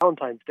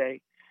Valentine's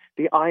Day.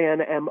 The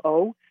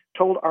INMO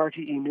told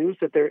RTE News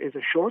that there is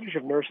a shortage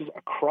of nurses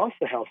across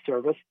the health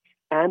service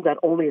and that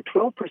only a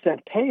 12%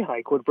 pay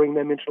hike would bring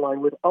them into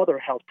line with other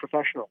health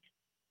professionals.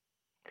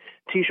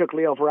 Taoiseach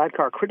Leo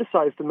Varadkar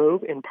criticised the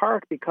move in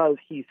part because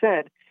he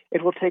said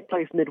it will take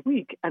place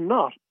midweek and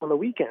not on the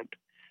weekend.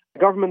 The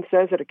government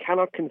says that it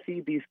cannot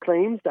concede these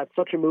claims, that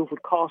such a move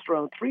would cost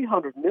around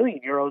 €300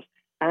 million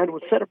and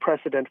would set a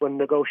precedent when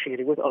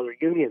negotiating with other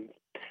unions.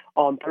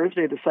 On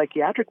Thursday, the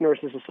Psychiatric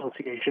Nurses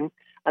Association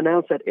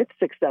announced that its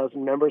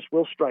 6,000 members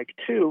will strike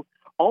too,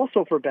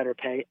 also for better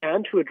pay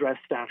and to address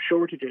staff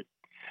shortages.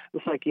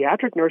 The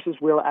psychiatric nurses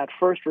will at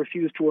first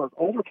refuse to work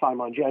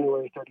overtime on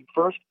January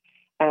 31st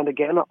and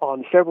again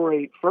on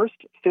February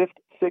 1st, 5th,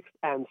 6th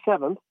and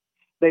 7th.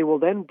 They will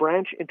then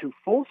branch into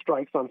full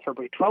strikes on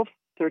February 12th,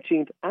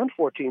 13th and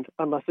 14th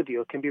unless a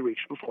deal can be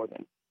reached before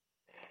then.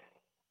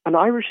 An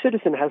Irish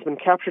citizen has been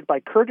captured by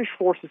Kurdish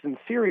forces in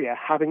Syria,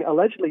 having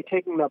allegedly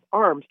taken up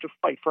arms to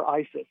fight for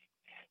ISIS.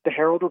 The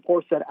Herald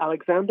reports that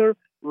Alexander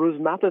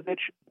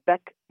Ruzmatovich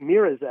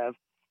Bekmirazev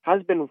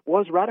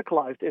was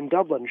radicalized in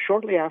Dublin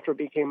shortly after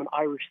he became an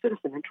Irish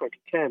citizen in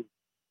 2010.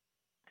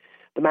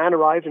 The man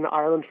arrived in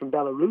Ireland from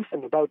Belarus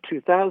in about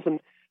 2000,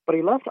 but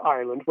he left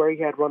Ireland, where he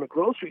had run a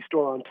grocery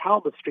store on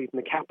Talbot Street in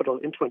the capital,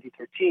 in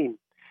 2013.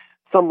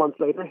 Some months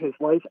later, his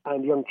wife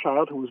and young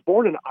child, who was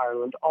born in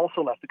Ireland,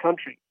 also left the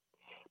country.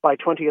 By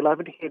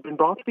 2011, he had been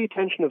brought to the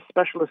attention of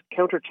Specialist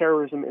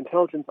Counter-Terrorism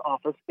Intelligence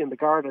Office in the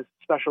Garda's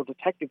Special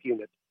Detective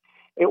Unit.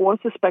 It was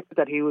suspected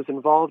that he was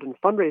involved in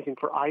fundraising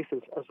for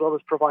ISIS, as well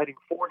as providing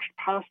forged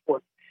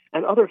passports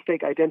and other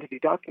fake identity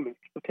documents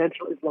to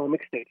potential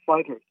Islamic State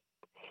fighters.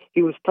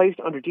 He was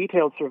placed under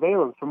detailed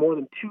surveillance for more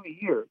than 2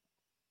 years.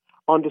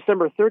 On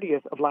December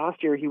 30th of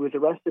last year, he was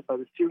arrested by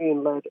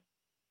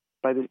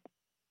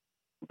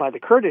the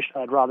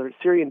Kurdish-led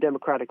Syrian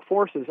Democratic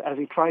Forces as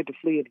he tried to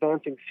flee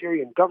advancing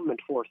Syrian government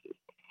forces.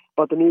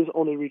 But the news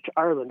only reached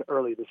Ireland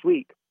early this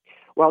week.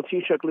 While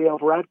Taoiseach Leo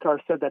Varadkar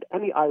said that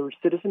any Irish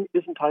citizen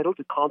is entitled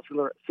to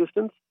consular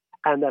assistance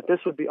and that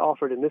this would be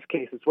offered in this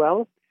case as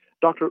well,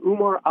 Dr.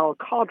 Umar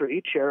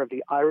Al-Qadri, chair of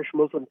the Irish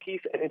Muslim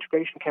Peace and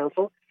Integration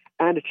Council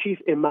and a chief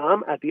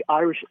imam at the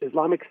Irish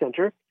Islamic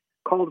Centre,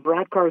 called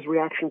Varadkar's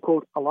reaction,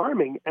 quote,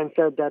 alarming, and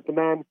said that the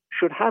man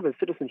should have his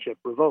citizenship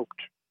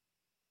revoked.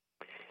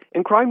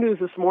 In crime news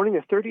this morning,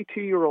 a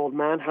 32-year-old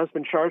man has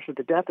been charged with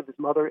the death of his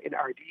mother in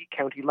Ardee,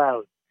 County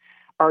Louth.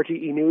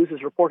 RTE News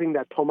is reporting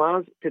that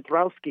Tomasz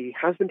Pietrowski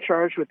has been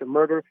charged with the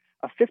murder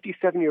of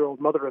 57-year-old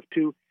mother of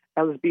two,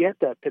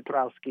 Elżbieta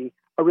Pietrowski,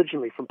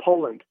 originally from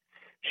Poland.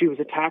 She was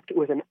attacked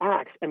with an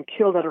axe and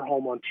killed at her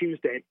home on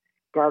Tuesday.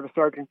 Garda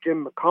Sergeant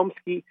Jim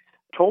McComsky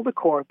told the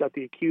court that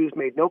the accused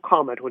made no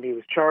comment when he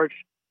was charged.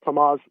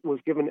 Tomasz was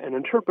given an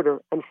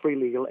interpreter and free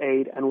legal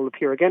aid and will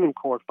appear again in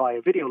court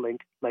via video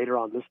link later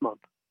on this month.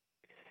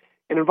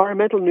 In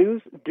environmental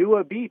news,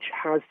 Dua Beach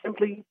has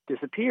simply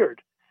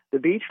disappeared. The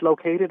beach,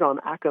 located on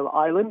Achill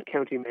Island,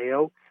 County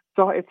Mayo,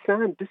 saw its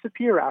sand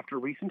disappear after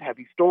recent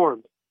heavy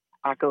storms.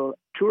 Achill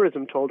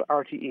Tourism told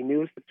RTE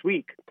News this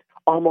week.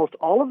 Almost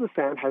all of the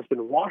sand has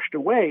been washed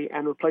away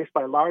and replaced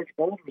by large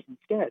boulders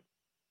instead.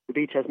 The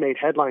beach has made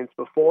headlines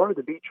before.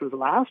 The beach was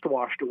last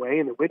washed away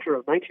in the winter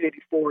of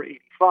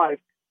 1984-85,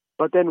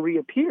 but then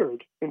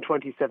reappeared in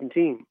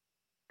 2017.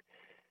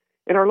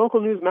 In our local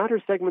news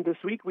matters segment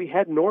this week, we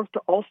head north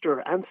to Ulster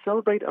and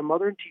celebrate a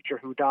mother and teacher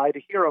who died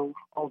a hero,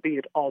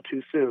 albeit all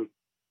too soon.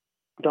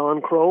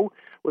 Dawn Crowe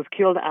was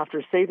killed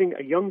after saving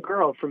a young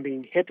girl from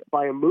being hit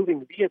by a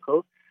moving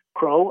vehicle.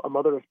 Crowe, a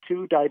mother of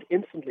two, died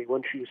instantly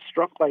when she was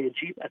struck by a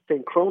jeep at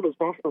St. Crona's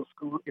National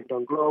School in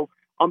Dungro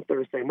on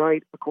Thursday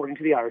night, according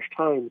to the Irish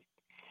Times.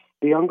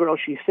 The young girl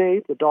she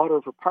saved, the daughter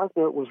of her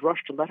partner, was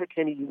rushed to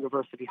Letterkenny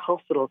University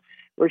Hospital,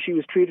 where she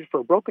was treated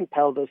for a broken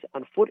pelvis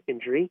and foot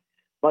injury,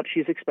 but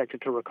she is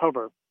expected to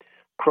recover.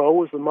 Crowe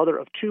was the mother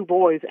of two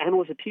boys and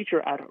was a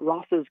teacher at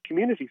Ross's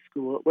Community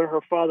School, where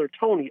her father,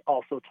 Tony,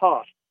 also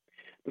taught.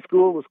 The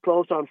school was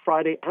closed on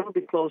Friday and will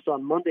be closed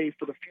on Monday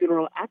for the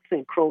funeral at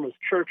St. Crona's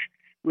Church,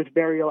 with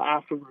burial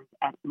afterwards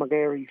at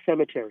Magary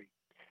Cemetery.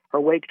 Her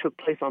wake took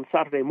place on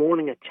Saturday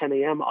morning at 10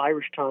 a.m.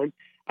 Irish time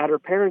at her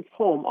parents'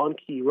 home on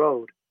Key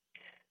Road.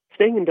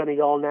 Staying in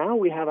Donegal now,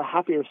 we have a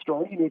happier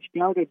story in which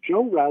Garda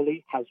Joe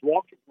Rowley has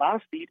walked his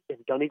last beat in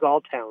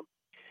Donegal town.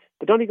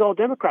 The Donegal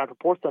Democrat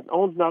reports that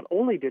not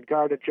only did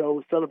Garda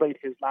Joe celebrate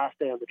his last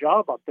day on the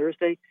job on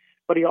Thursday,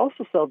 but he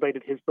also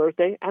celebrated his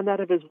birthday and that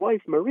of his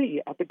wife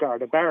Marie at the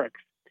Garda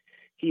barracks.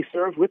 He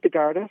served with the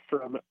Garda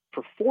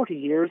for 40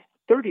 years,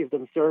 30 of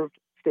them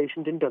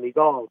stationed in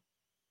Donegal.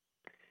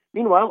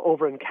 Meanwhile,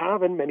 over in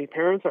Cavan, many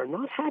parents are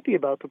not happy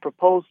about the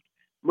proposed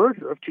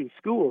merger of two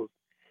schools.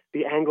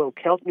 The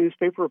Anglo-Celt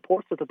newspaper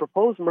reports that the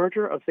proposed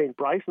merger of St.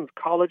 Bryson's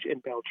College in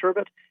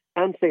Belturbet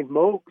and St.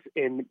 Mogue's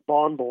in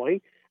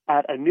Bonboy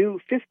at a new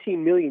 €15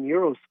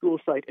 million school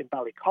site in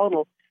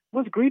Ballyconnell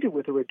was greeted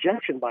with a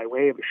rejection by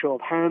way of a show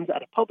of hands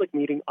at a public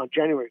meeting on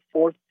January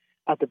 4th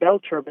at the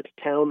Belturbet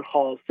Town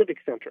Hall Civic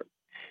Centre.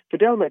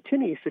 Fidel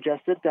Mattini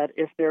suggested that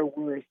if there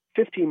were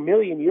 €15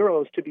 million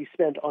to be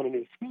spent on a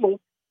new school,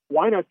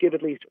 why not give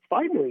at least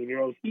 €5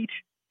 million each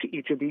to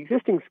each of the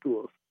existing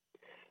schools?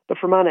 The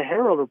Fermanagh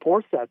Herald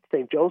reports that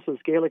St.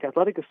 Joseph's Gaelic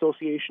Athletic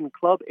Association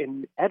club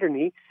in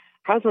Ederney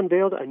has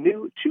unveiled a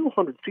new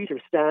 200-seater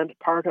stand,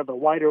 part of a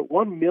wider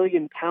 £1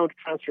 million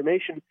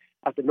transformation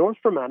at the North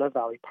Fermanagh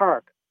Valley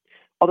Park.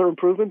 Other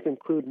improvements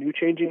include new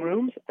changing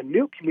rooms, a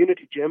new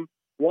community gym,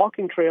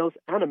 walking trails,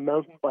 and a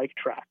mountain bike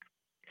track.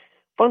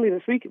 Finally,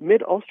 this week,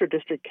 Mid-Ulster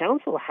District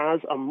Council has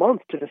a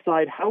month to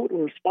decide how it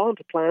will respond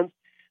to plans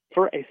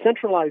for a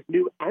centralised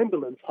new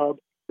ambulance hub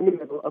in the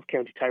middle of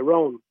County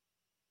Tyrone.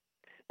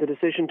 The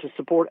decision to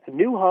support a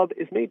new hub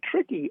is made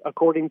tricky,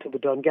 according to the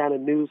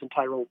Dungannon News and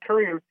Tyrone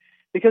Courier,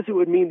 because it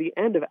would mean the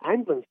end of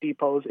ambulance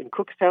depots in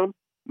Cookstown,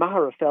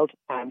 Maharafelt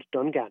and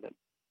Dungannon.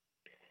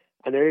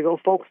 And there you go,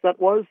 folks. That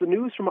was the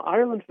news from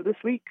Ireland for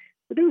this week.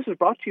 The news was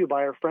brought to you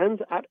by our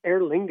friends at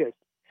Aer Lingus.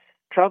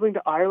 Travelling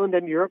to Ireland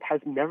and Europe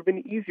has never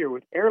been easier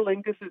with Aer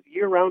Lingus'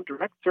 year-round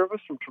direct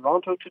service from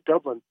Toronto to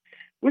Dublin,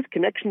 with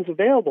connections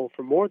available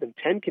from more than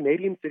 10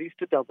 Canadian cities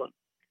to Dublin.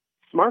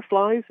 Smart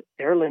flies,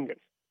 Aer Lingus.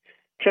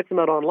 Check them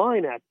out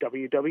online at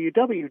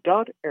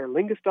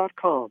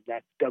www.aerlingus.com.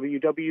 That's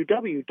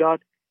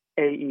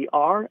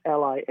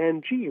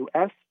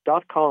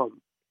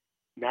www.aerlingus.com.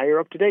 Now you're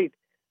up to date.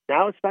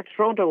 Now it's back to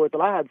Toronto with the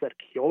lads at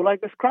Ceol,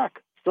 agus,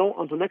 Crac. So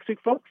until next week,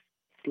 folks,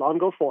 slán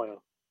go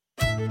foil.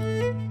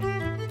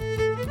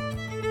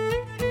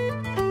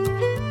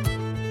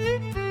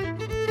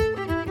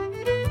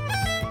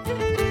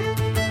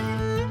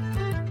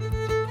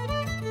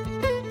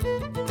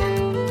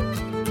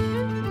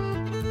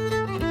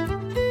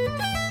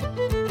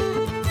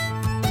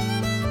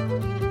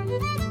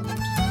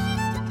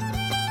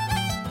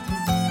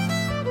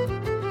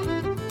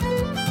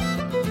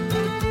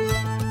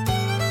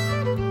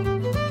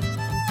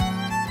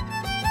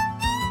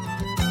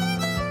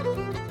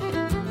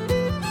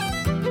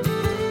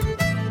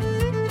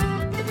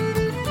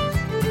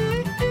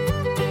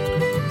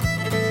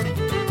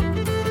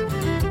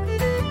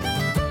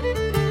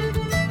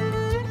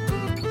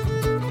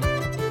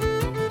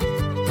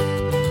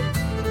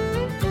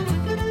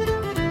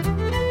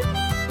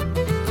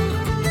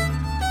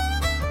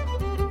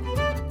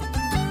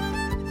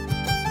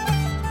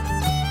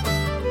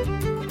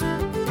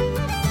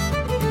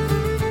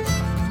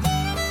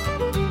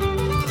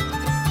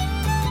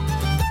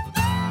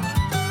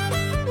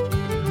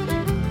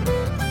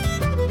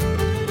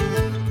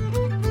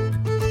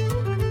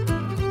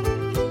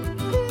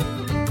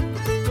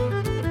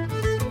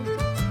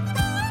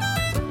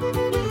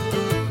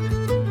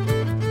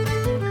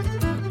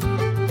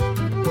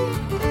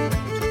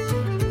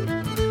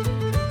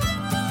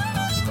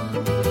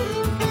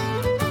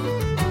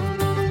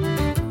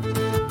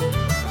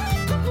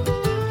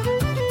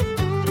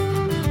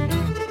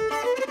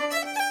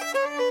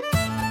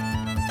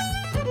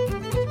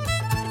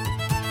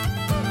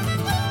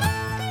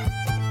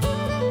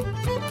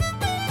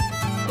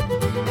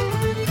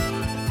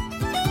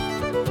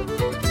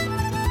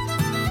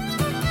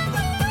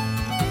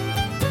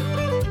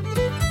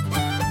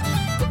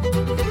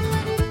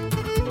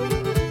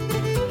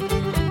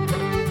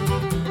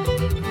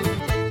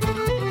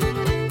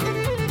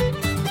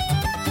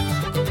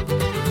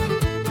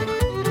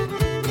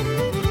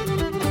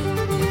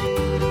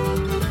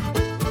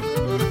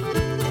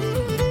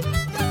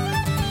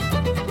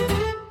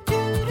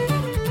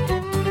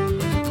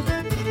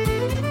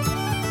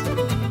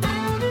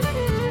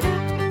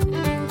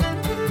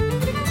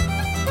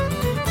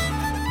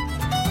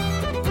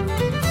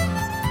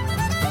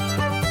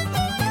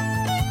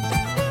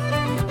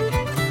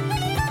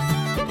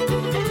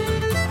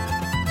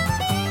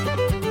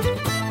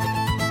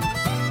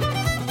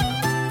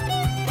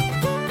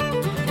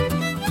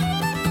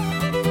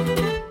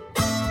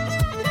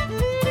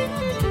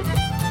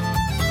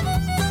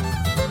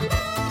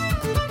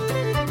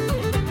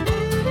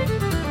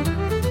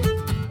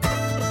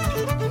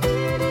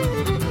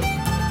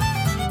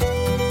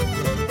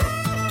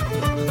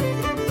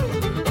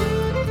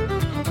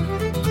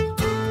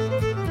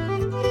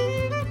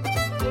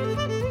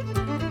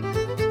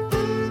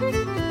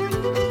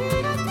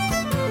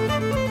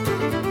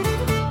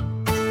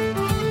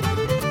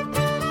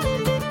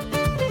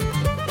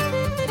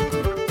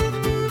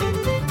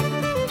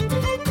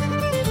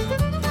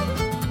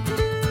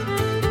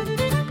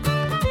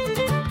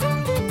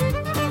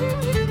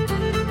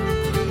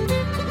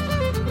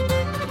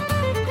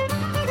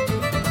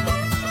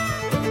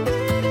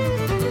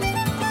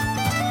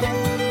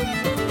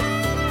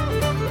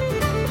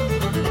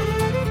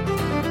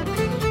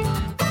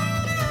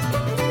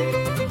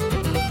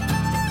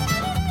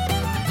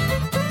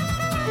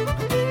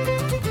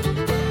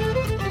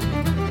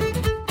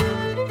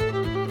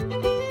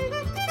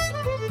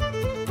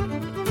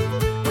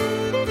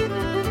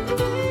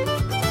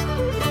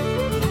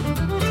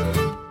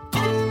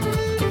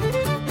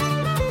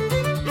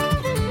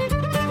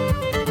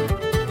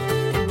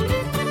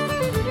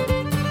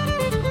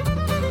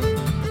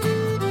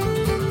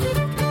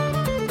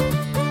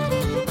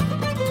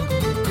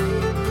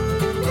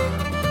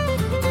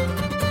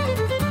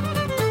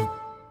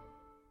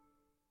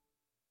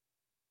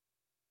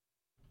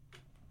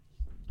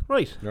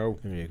 Right. No.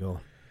 There you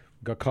go.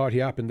 Got caught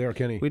yapping there,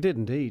 Kenny. We did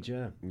indeed,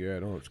 yeah. Yeah,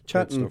 no, it's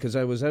Chatting, because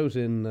I was out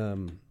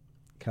in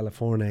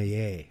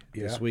California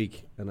this Yeah.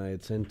 week, and I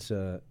had sent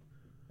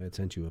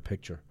you a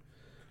picture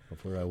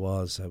of where I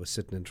was. I was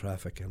sitting in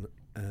traffic,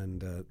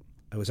 and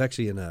I was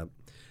actually in a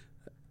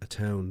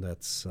town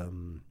that's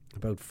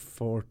about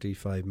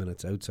 45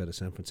 minutes outside of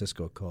San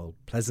Francisco called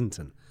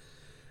Pleasanton,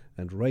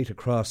 and right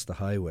across the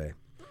highway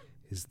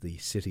is the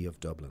city of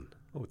Dublin.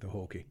 Oh, the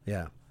hokey.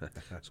 Yeah.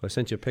 So I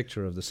sent you a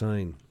picture of the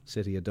sign,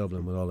 City of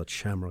Dublin, with all its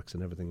shamrocks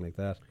and everything like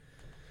that.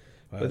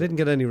 Well, I didn't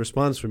get any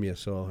response from you,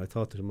 so I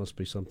thought there must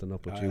be something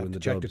up with you in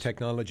the check Dubs. the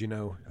technology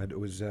now. And it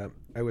was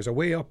I was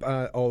away up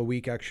all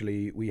week.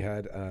 Actually, we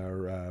had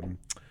our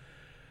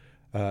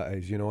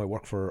as you know, I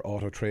work for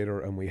Auto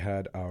Trader, and we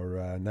had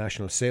our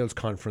national sales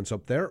conference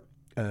up there.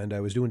 And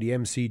I was doing the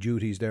MC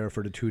duties there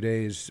for the 2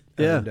 days.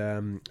 Yeah.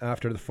 And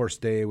after the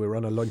first day, we were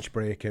on a lunch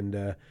break,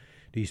 and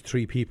these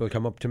 3 people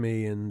come up to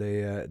me, and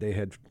they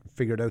had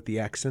figured out the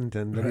accent.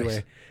 And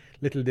anyway,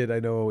 little did I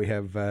know, we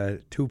have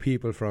 2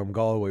 people from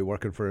Galway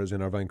working for us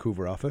in our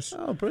Vancouver office.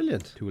 Oh,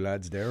 brilliant. 2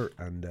 lads there,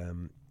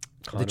 and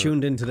They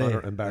tuned in today, Connor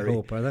and Barry. I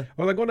hope, are they?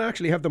 Well, I'm going to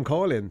actually have them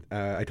call in.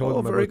 I told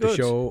them very about the good.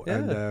 show, Yeah.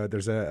 and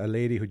there's a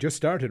lady who just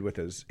started with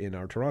us in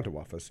our Toronto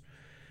office.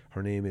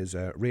 Her name is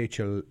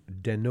Rachel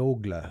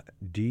Denogla,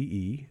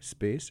 D-E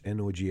space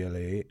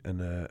N-O-G-L-A,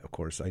 and of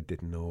course I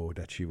didn't know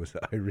that she was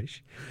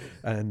Irish,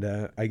 and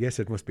I guess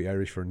it must be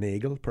Irish for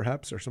Nagel,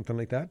 perhaps, or something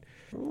like that.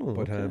 Oh,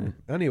 But okay.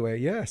 anyway,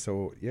 yeah,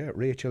 so yeah,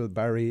 Rachel,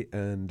 Barry,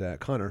 and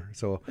Connor.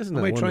 So Isn't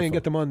I that might try and wonderful?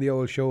 get them on the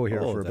old show here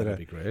Oh, for a that'd bit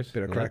be great. of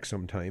Yeah. crack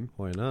sometime.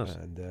 Why not?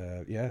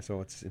 And yeah,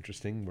 so it's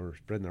interesting. We're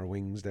spreading our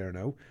wings there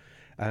now.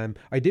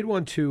 I did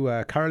want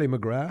to Carly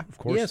McGrath, of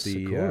course, Yes,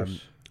 of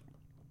course.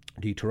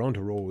 The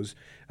Toronto Rose,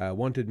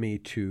 wanted me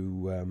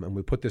to, and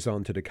we'll put this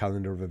onto the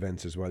calendar of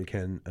events as well,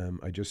 Ken.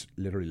 I just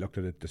literally looked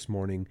at it this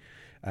morning.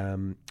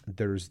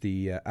 There's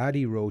the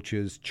Addie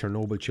Roach's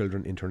Chernobyl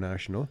Children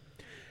International,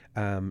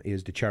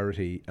 is the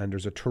charity, and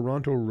there's a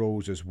Toronto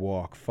Roses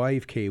walk,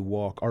 5K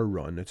walk or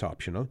run, it's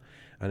optional,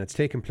 and it's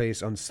taking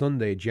place on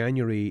Sunday,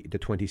 January the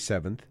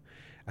 27th,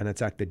 and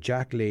it's at the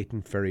Jack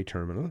Layton Ferry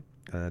Terminal,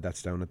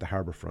 that's down at the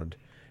harbour front.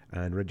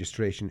 And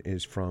registration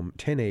is from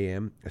 10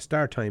 a.m. The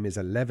start time is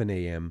 11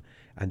 a.m.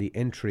 and the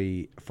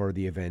entry for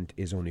the event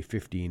is only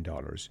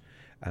 $15.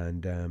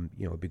 And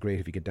you know, it'd be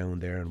great if you get down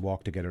there and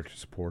walk together to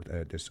support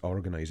this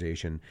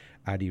organisation,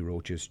 Addie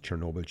Roach's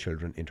Chernobyl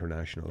Children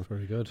International.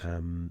 Very good.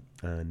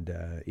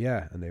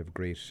 Yeah, and they have a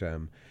great.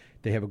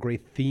 They have a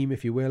great theme,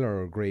 if you will,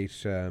 or a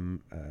great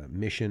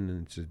mission,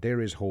 and it says,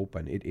 "There is hope,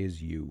 and it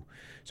is you."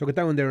 So get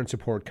down there and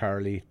support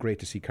Carly. Great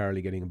to see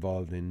Carly getting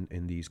involved in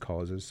these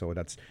causes. So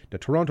that's the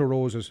Toronto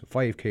Roses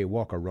 5K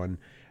walk or run,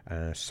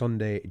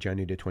 Sunday,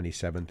 January the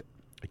 27th.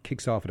 It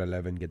kicks off at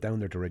 11. Get down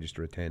there to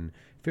register at 10.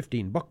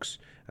 $15,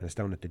 and it's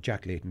down at the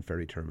Jack Layton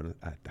Ferry Terminal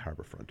at the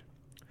harbour front.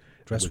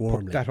 Dress We'll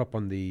warmly. put that up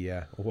on the.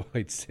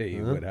 I'd say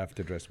you would have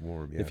to dress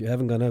warm. Yeah. If you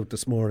haven't gone out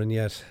this morning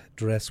yet,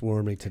 dress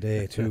warmly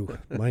today too.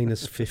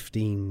 Minus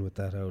 15 with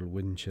that old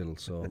wind chill,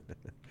 so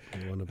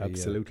you want to be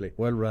Absolutely.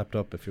 well wrapped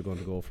up if you're going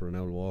to go for an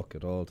owl walk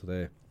at all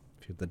today.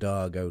 If you have the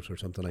dog out or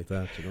something like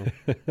that, you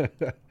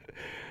know.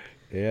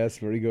 Yes,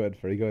 very good,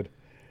 very good.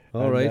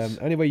 All right.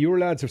 Anyway, your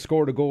lads have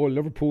scored a goal.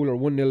 Liverpool are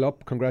 1-0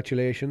 up.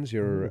 Congratulations.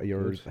 You're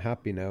good.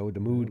 happy now. The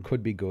mood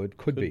could be good.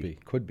 Could be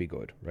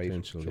good, right?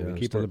 Potential, So yeah. we'll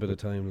keep Still a bit of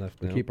time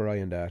left We'll now. keep our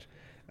eye on that.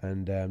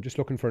 And just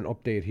looking for an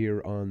update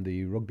here on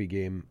the rugby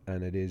game,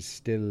 and it is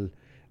still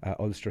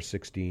Ulster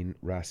 16,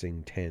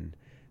 Racing 10.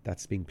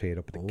 That's being played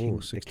up at the King.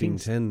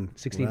 16-10.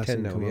 16-10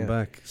 now, coming yeah.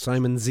 back.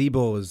 Simon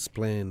Zebo is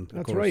playing. Of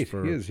That's course, right,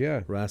 for he is,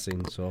 yeah.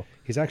 Racing, so.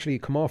 He's actually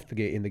come off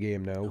in the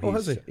game now. Oh,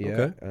 has he? Yeah,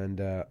 Okay. and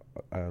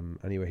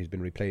anyway, he's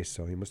been replaced,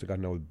 so he must have got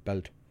an old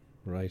belt.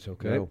 Right,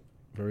 okay. No.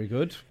 Very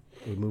good.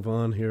 We'll move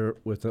on here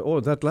with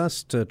that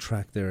last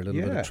track there, a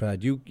little bit of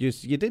trad. You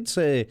did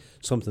say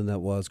something that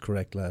was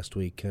correct last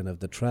week, kind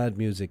of the trad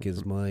music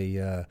is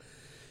my,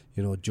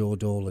 Joe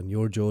Dolan,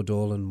 your Joe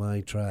Dolan,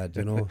 my trad,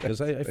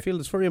 because I feel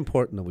it's very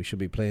important that we should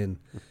be playing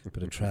a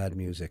bit of trad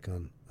music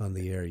on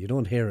the air. You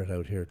don't hear it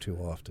out here too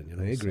often,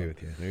 I agree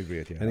with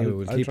you. Anyway,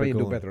 we'll keep try it and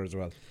do going. better as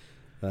well.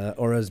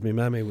 Or as my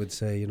mammy would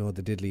say, the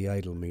diddly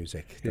idle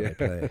music that I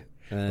play.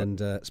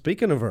 And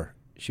speaking of her,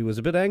 she was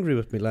a bit angry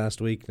with me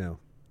last week now.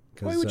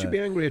 Why would she be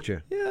angry at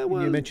you? Yeah,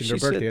 well, you mentioned her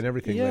she birthday said- and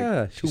everything.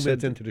 yeah, like she 2 said-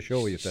 minutes into the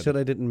show, you She said. said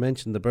I didn't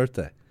mention the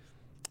birthday.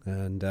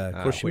 And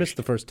of course, she missed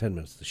the first 10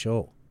 minutes of the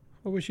show.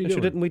 What was she Actually,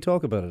 doing? didn't we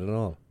talk about it at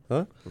all?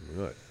 Huh?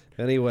 Right.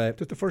 Anyway.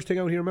 Just the first thing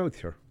out of your mouth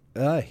here.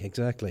 Aye,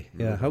 exactly.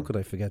 Yeah, how could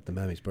I forget the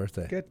mammy's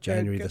birthday?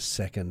 January the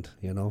 2nd,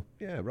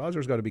 Yeah,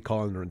 Roser's got to be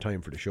calling her in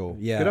time for the show.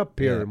 Yeah, Get up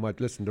here yeah. and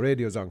listen, the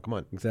radio's on, come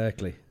on.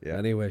 Exactly. Yeah.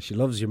 Anyway, she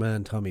loves your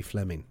man, Tommy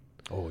Fleming.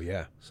 Oh,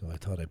 yeah. So I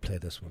thought I'd play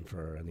this one for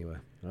her anyway.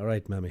 All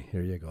right, mammy,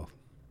 here you go.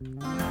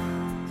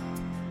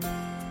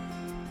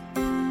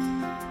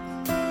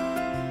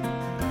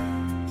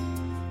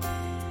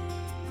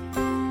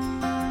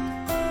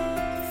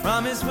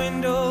 From his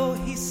window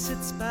he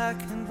sits back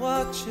and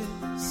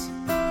watches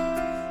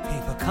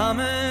people come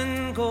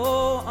and go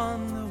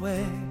on the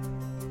way.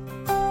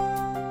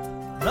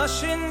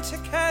 rushing to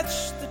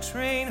catch the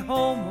train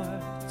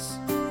homewards,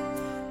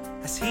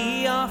 as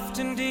he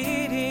often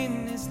did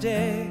in his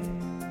day.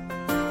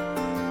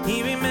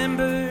 He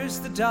remembers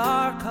the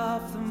dark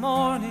of the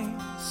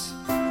mornings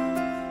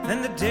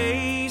and the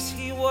days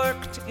he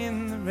worked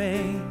in the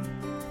rain,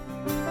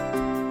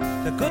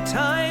 the good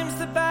times,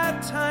 the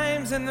bad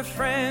times, and the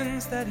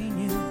friends that he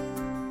knew.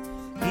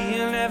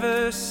 He'll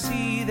never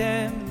see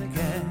them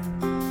again.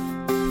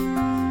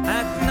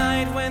 At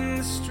night when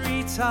the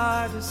streets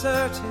are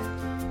deserted,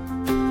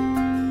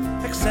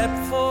 except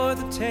for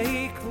the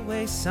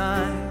takeaway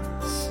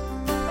signs,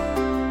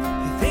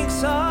 he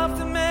thinks of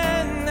the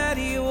men that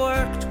he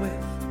worked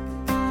with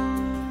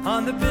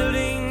on the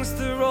buildings,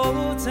 the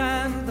roads,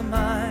 and the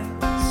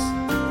mines,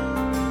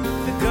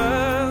 the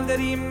girl that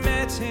he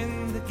met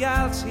in the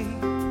Galtee.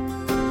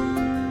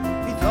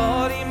 He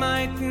thought he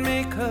might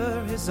make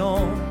her his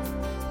own.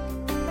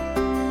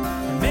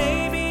 And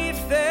maybe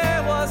if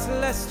there was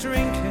less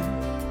drinking,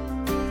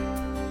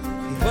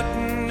 he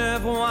wouldn't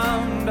have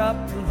wound up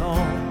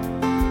alone.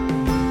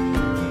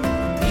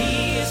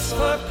 E is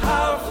for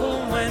powerful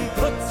when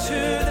put to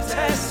the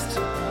test.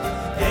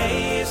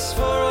 A is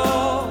for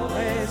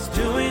always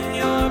doing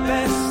your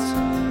best.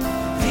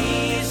 D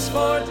is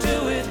for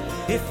do it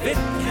if it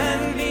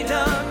can be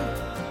done.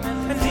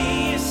 And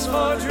D is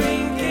for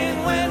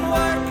drinking when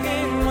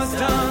working was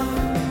done.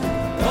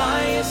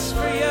 Y is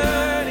for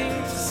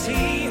yearning to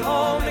see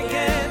home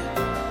again,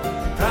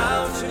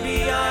 proud to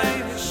be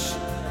Irish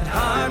and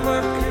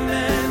hard-working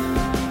men.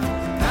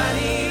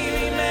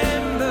 Paddy,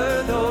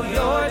 remember, though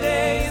your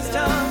day is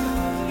done,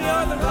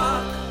 you're the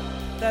rock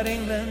that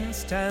England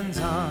stands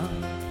on.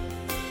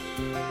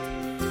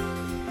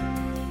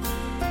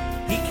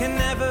 He can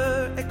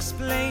never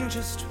explain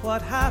just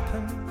what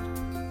happened.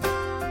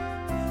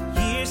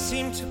 Years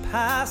seem to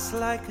pass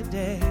like a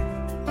day.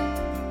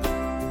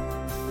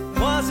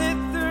 Was it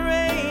the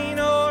rain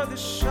or the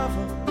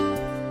shovel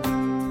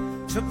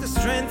took the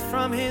strength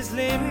from his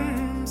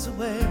limbs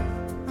away?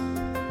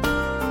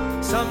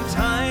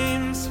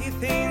 Sometimes he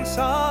thinks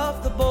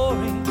of the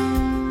boring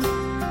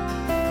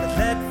that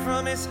led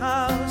from his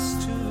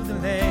house to the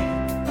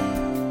lane,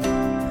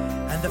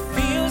 and the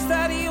fields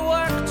that he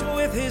worked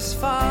with his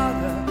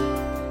father.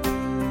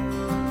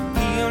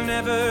 He'll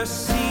never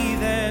see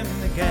them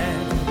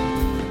again.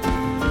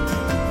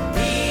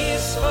 E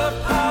is for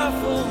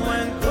powerful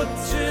when put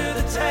to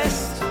the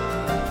test.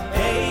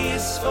 A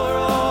is for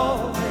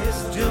always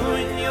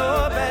doing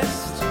your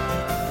best.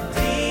 D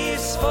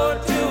is for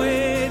do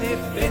it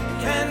if it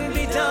can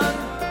be done.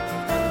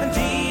 And D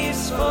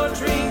is for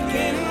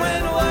drinking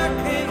when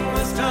working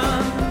was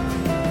done.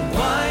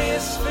 Y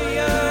is for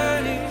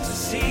yearning to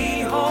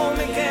see home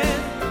again,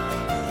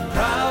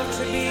 proud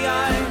to be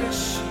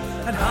Irish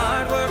and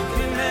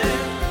hard-working men.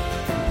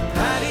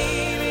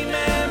 Paddy,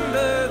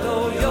 remember,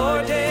 though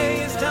your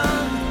day is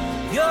done,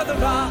 you're the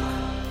rock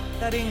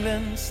that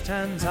England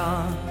stands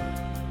on.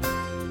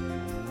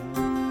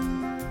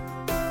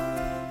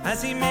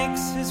 As he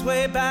makes his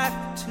way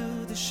back to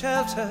the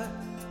shelter,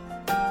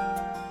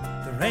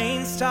 the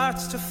rain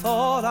starts to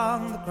fall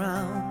on the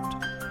ground.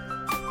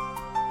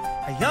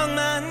 A young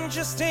man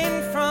just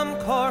in from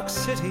Cork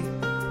City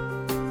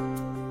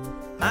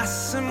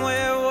asks him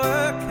where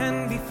work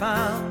can be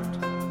found.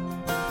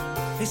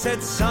 He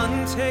said,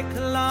 son, take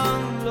a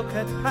long look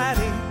at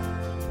Paddy,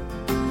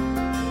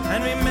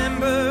 and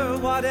remember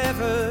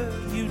whatever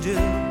you do,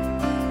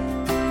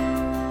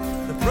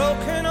 the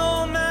broken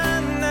old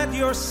man that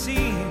you're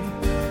seeing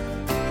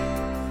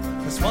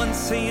was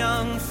once a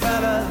young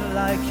fella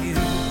like you.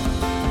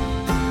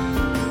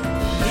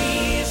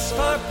 He is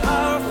for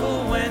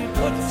powerful when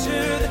put to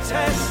the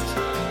test.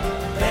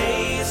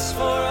 A is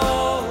for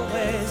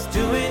always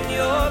doing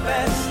your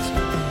best.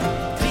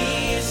 D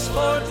is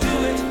for do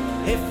it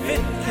if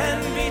it can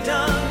be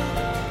done.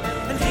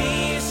 And D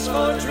is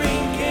for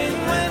drinking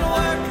when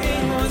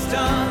working was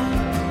done.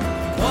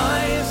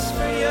 Y is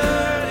for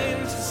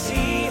yearning to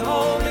see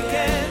home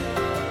again,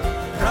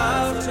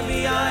 proud to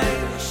be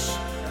Irish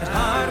and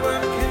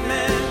hard-working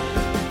men.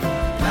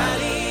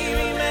 Paddy,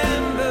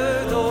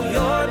 remember, though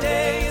your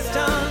day is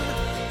done,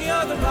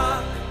 you're the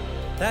rock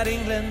that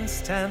England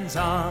stands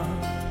on.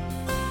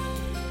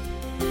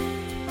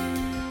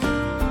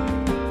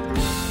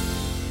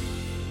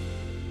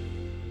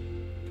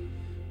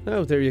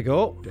 Oh, there you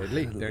go.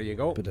 Deadly. There you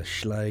go. Bit of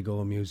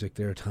Sligo music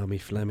there, Tommy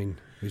Fleming.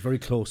 He's very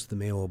close to the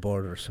Mayo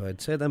border, so I'd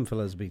say them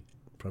fellas be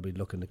probably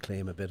looking to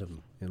claim a bit of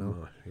him, you know.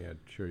 Oh, yeah,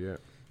 sure, yeah.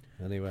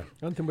 Anyway.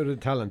 Anything with the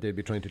talent they'd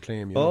be trying to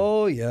claim, you know.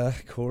 Oh, yeah,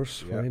 of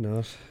course. Yeah. Why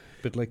not?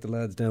 Bit like the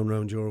lads down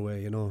round your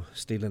way, you know,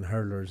 stealing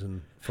hurlers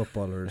and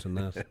footballers and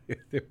that.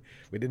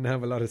 We didn't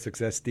have a lot of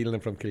success stealing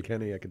them from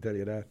Kilkenny, I can tell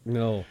you that.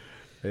 No.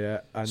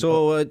 Yeah. And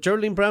so,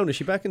 Geraldine Brown, is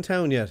she back in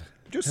town yet?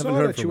 just Haven't saw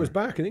heard that she from was her.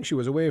 back. I think she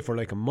was away for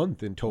like a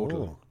month in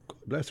total. Oh.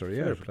 Bless her,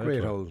 yeah. Fair play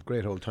to her.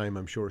 Great old time,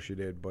 I'm sure she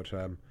did. But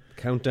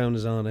Countdown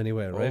is on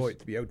anyway, right? oh,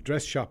 it'd be out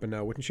dress shopping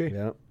now, wouldn't she?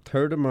 Yeah.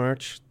 3rd of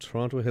March,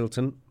 Toronto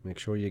Hilton. Make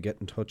sure you get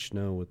in touch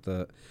now with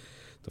the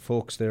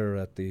folks there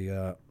at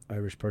the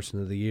Irish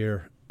Person of the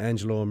Year,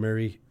 Angelo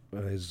O'Murray,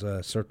 is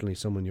certainly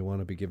someone you want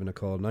to be giving a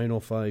call.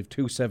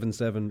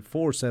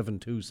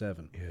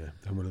 905-277-4727. Yeah,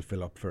 that one will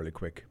fill up fairly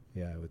quick.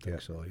 Yeah, I would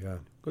think so, yeah.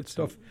 Good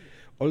stuff.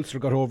 Ulster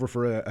got over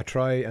for a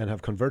try and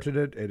have converted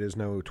it. It is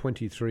now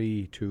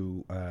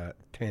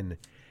 23-10.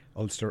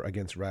 Ulster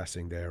against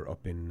Racing there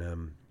up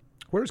in...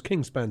 where's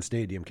Kingspan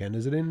Stadium, Ken?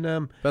 Is it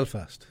in...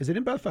 Belfast. Is it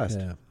in Belfast?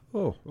 Yeah.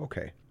 Oh,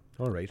 okay.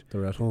 All right.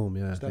 They're at home,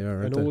 yeah. Is that they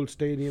are, an old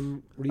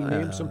stadium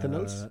renamed something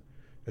else?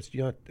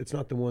 It's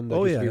not the one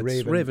that used to be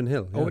it's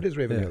Ravenhill. Oh, it is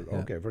Ravenhill. Yeah,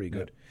 okay, very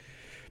good.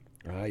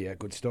 Yeah,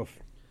 good stuff.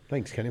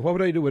 Thanks, Kenny. What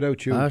would I do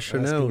without you? Sure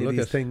now, look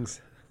these at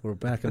things. We're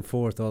back and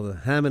forth, all the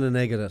hamming and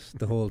egging it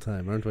the whole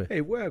time, aren't we?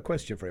 Hey, well, a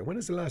question for you. When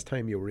is the last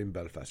time you were in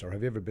Belfast, or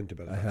have you ever been to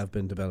Belfast? I have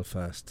been to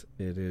Belfast.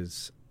 It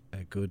is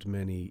a good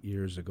many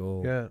years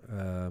ago. Yeah.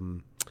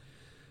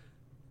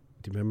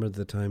 Do you remember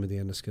the time of the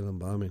Enniskillen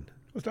bombing?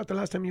 Was that the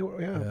last time you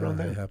were? Yeah, around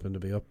then. I happened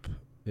to be up.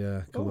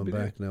 Yeah, coming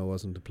back now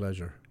wasn't a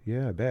pleasure.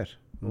 Yeah, I bet.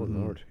 Oh,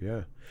 Lord,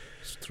 yeah.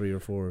 It's 3 or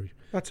 4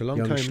 That's a long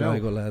young time now.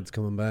 Sligo lads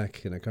coming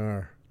back in a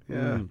car.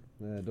 Yeah.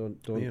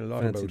 Don't a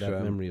lot fancy about,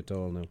 that memory at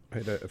all now.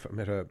 I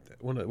met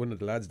one of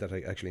the lads that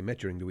I actually met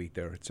during the week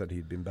there. It said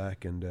he'd been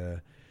back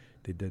and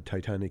did the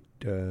Titanic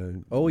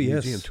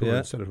museum tour.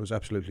 Yeah. Said it was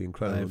absolutely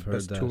incredible. I've heard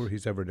Best that. tour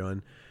he's ever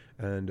done.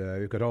 And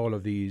we've got all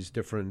of these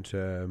different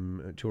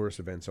tourist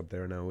events up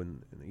there now,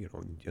 and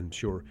I'm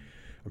sure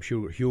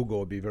Hugo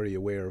will be very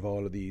aware of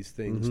all of these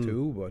things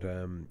too. But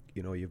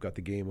you've got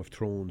the Game of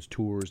Thrones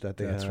tours that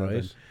they have. That's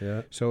right.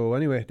 Yeah. So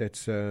anyway,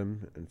 that's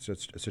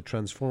it's a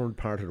transformed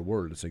part of the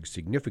world. It's like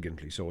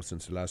significantly so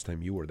since the last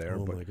time you were there.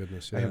 Oh but my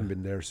goodness! I haven't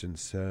been there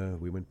since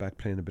we went back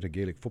playing a bit of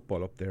Gaelic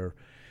football up there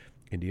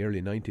in the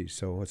early 90s.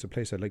 So it's a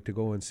place I'd like to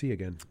go and see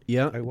again.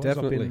 Yeah, I was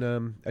definitely. up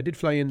in. I did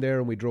fly in there,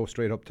 and we drove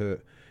straight up to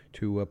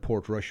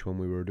Port Rush when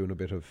we were doing a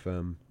bit of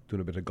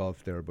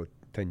golf there, but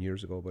 10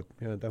 years ago. But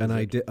yeah, that and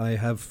was I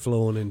have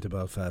flown into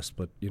Belfast,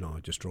 but I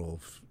just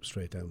drove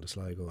straight down to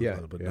Sligo. Yeah, as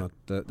well, but yeah.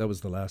 not that was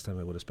the last time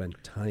I would have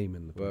spent time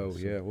in the place. Well,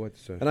 yeah,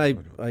 what's and I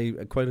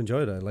quite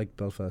enjoyed it. I like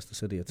Belfast, the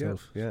city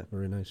itself. Yeah,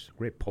 very nice.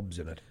 Great pubs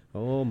in it.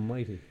 Oh,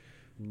 mighty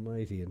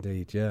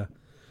indeed. Yeah.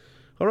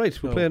 All right,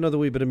 we'll play another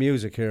wee bit of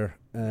music here,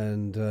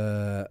 and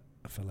a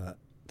fella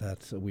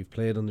that we've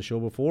played on the show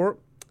before,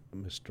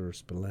 Mr.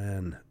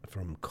 Spillane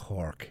from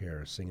Cork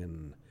here,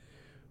 singing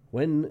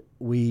When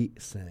We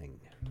Sang.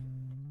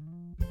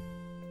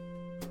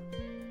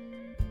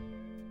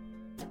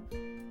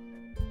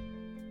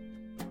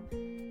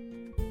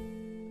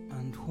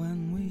 And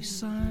when we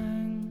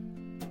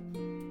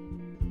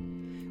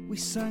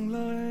sang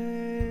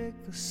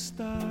like the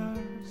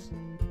stars,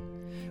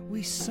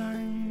 we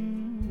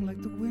sang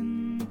like the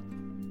wind,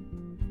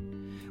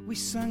 we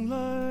sang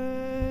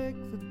like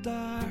the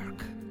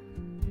dark,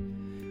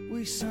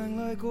 we sang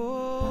like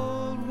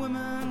old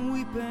women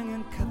weeping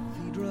in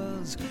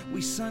cathedrals,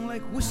 we sang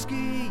like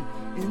whiskey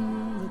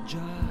in the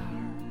jar.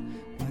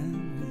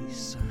 When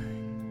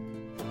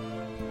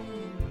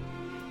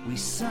we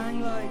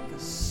sang like the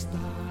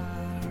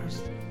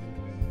stars.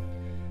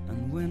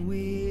 And when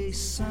we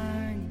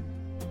sang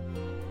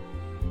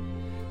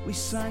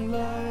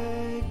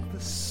like the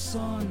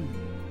sun,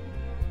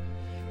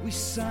 we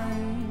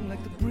sang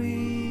like the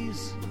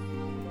breeze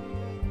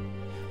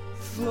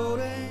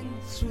floating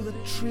through the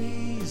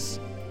trees,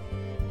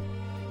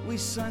 we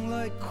sang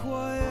like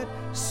quiet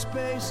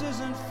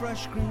spaces in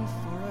fresh green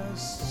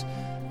forests,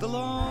 the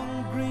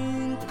long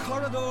green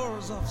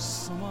corridors of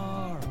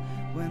summer.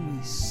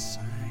 When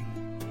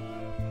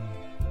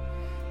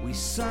we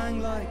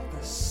sang like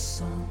the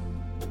sun.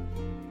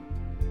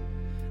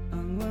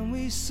 And when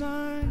we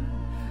sang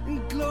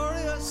in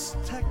glorious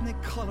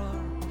technicolor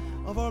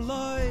of our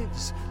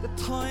lives, the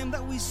time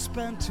that we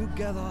spent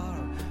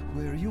together,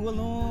 were you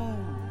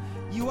alone,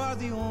 you are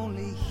the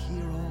only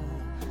hero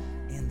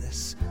in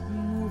this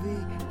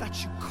movie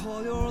that you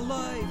call your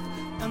life.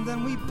 And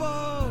then we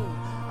bow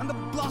and the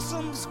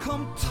blossoms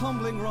come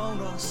tumbling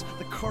round us,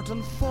 the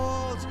curtain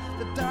falls,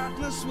 the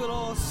darkness will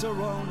all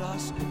surround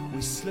us,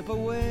 we slip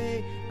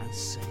away and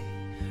say,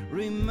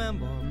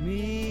 remember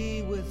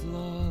me with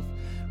love,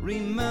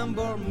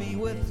 remember me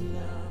with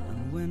love.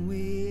 And when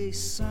we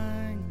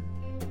sang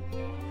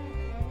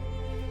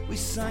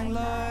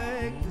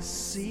like the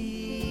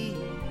sea,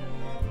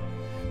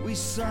 we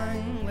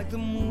sang like the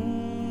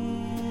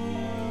moon,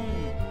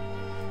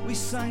 we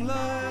sang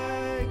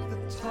like the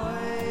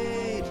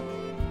tide,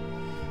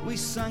 we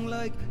sang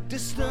like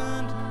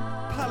distant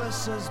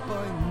palaces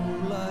by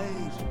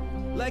moonlight,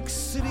 like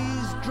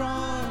cities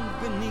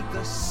drowned beneath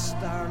the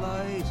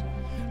starlight,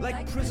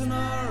 like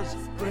prisoners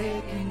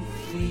breaking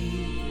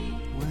free.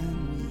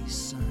 When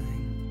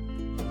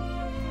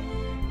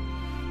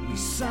we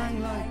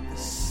sang like the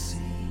sea.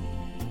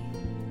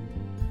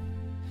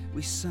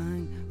 We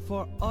sang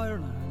for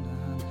Ireland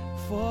and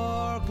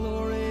for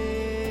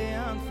glory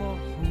and for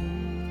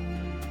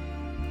home.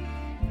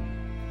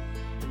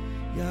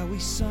 Yeah, we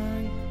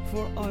sang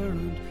for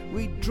Ireland,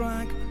 we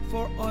drank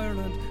for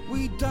Ireland,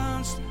 we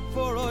danced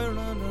for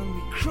Ireland, and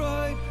we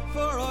cried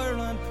for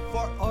Ireland,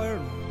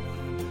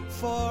 and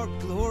for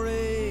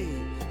glory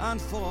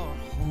and for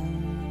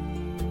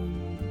home.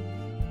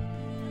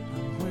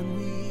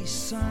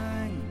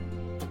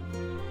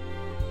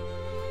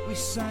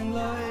 sang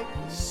like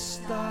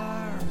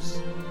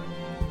stars,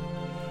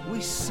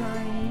 we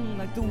sang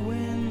like the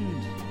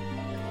wind,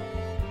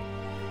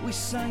 we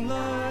sang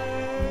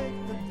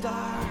like the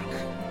dark,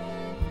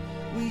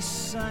 we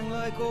sang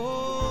like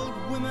old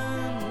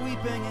women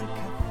weeping in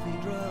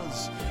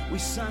cathedrals, we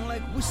sang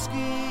like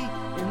whiskey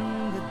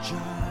in the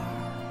jar.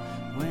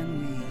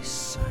 When we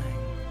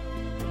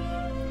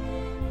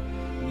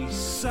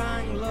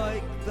sang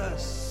like the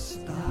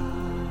stars.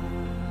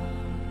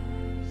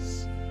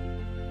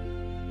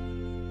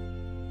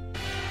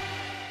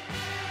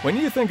 When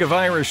you think of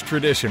Irish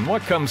tradition,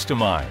 what comes to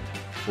mind?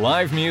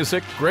 Live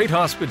music, great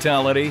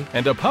hospitality,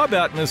 and a pub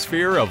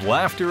atmosphere of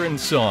laughter and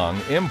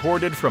song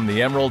imported from the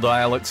Emerald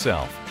Isle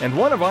itself. And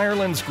one of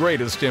Ireland's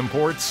greatest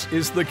imports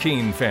is the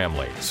Keane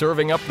family,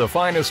 serving up the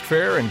finest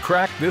fare in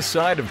Crac this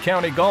side of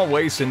County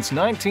Galway since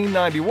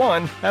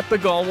 1991 at the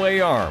Galway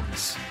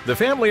Arms. The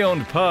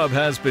family-owned pub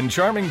has been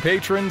charming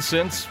patrons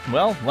since,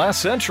 well,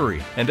 last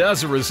century, and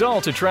as a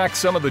result attracts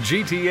some of the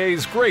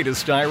GTA's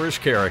greatest Irish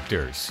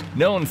characters.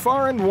 Known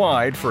far and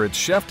wide for its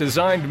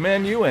chef-designed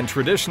menu and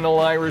traditional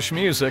Irish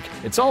music,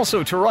 it's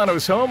also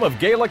Toronto's home of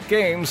Gaelic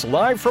games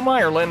live from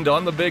Ireland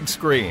on the big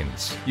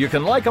screens. You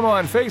can like them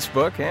on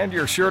Facebook, and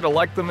you're sure to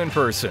like them in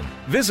person.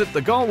 Visit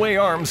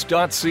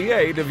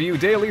thegalwayarms.ca to view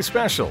daily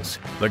specials.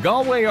 The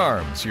Galway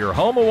Arms, your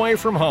home away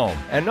from home,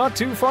 and not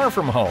too far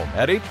from home,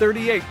 at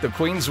 838 the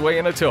Queensway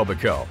in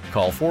Etobicoke.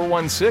 Call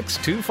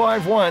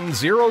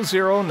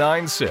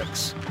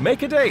 416-251-0096.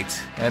 Make a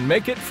date, and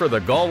make it for the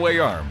Galway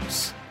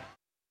Arms.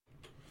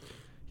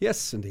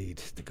 Yes, indeed,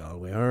 the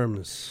Galway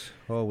Arms.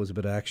 Always a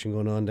bit of action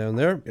going on down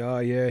there. Oh,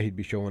 yeah, he'd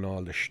be showing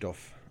all the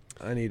stuff.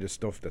 Any of the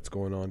stuff that's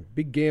going on.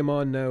 Big game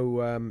on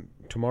now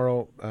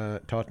tomorrow,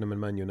 Tottenham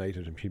and Man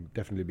United. And he'll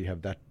definitely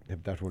have that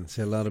one.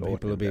 See, a lot of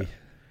people will be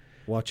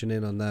watching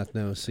in on that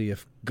now, see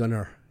if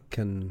Gunnar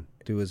can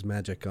do his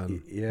magic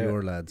on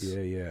your lads.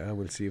 Yeah, and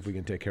we'll see if we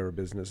can take care of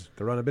business.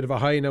 They're on a bit of a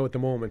high now at the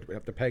moment. We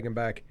have to peg him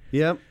back.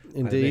 Yeah,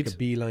 indeed. Make a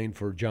beeline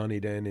for Johnny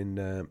then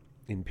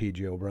in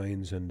PG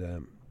O'Brien's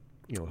and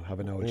have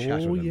an old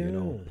chat with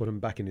him, put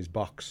him back in his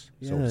box,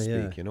 so to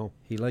speak,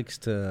 He likes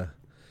to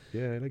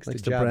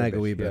brag a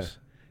wee bit.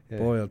 Yeah.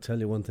 Boy, I'll tell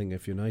you one thing,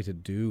 if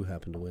United do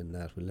happen to win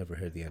that, we'll never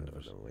hear the end of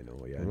it. I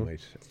know,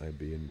 I'd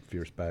be in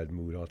fierce bad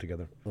mood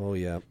altogether. Oh,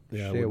 yeah.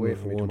 Stay away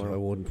from me tomorrow. I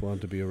wouldn't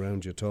want to be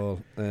around you at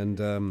all. And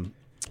I'm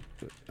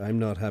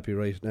not happy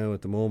right now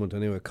at the moment.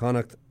 Anyway,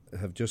 Connacht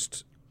have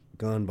just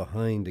gone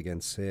behind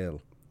against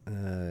Ceol,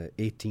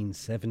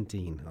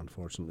 18-17,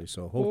 unfortunately.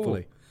 So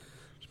hopefully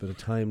there's a bit of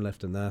time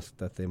left in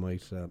that they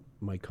might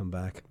come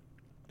back.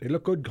 They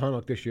look good,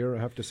 Connacht, this year, I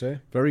have to say.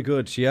 Very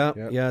good, yeah.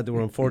 They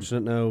were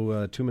unfortunate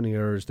now. Too many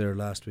errors there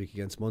last week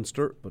against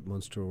Munster, but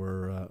Munster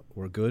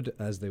were good,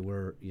 as they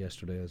were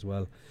yesterday as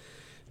well.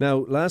 Now,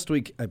 last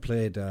week I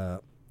played a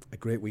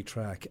great wee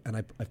track, and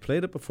I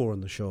played it before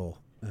on the show,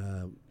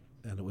 and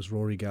it was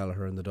Rory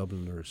Gallagher and the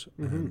Dubliners,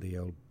 and the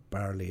old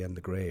Barley and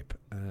the Grape,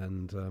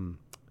 and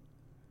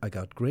I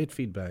got great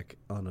feedback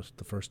on it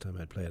the first time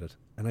I played it,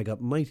 and I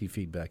got mighty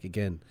feedback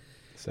again.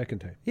 Second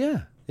time?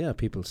 Yeah,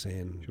 people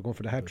saying... You're going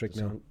for the hat-trick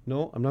now.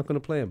 No, I'm not going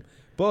to play him.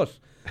 But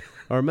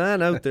our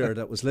man out there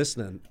that was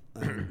listening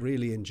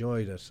really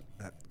enjoyed it,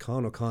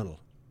 Con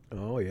O'Connell.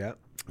 Oh, yeah.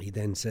 He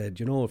then said,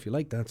 if you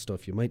like that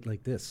stuff, you might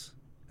like this.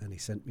 And he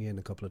sent me in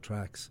a couple of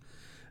tracks.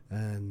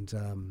 And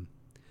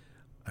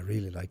I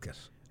really like it.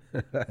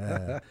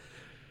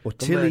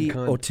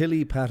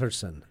 Otillie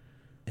Patterson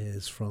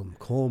is from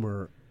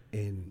Comer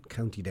in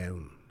County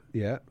Down.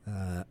 Yeah.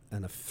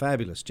 And a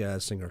fabulous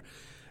jazz singer.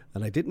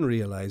 And I didn't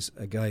realise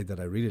a guy that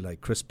I really like,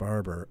 Chris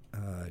Barber,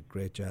 a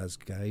great jazz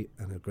guy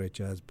and a great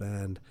jazz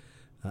band,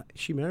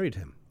 she married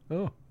him.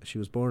 Oh. She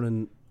was born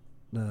in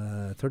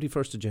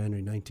 31st of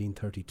January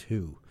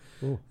 1932.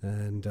 Oh.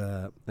 And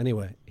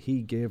anyway,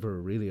 he gave her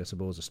really, I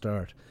suppose, a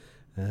start.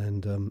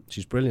 And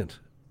she's brilliant.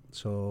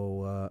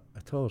 So I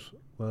thought,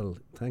 well,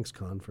 thanks,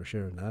 Con, for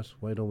sharing that.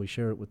 Why don't we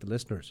share it with the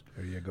listeners?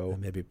 There you go.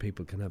 And maybe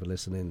people can have a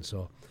listen in.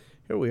 So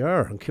here we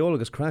are on Ceol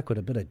agus Crac with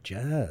a bit of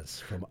jazz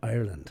from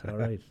Ireland. All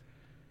right.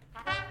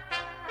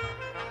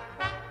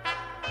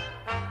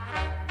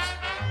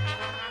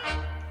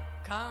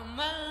 Come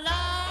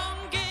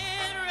along,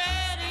 get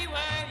ready,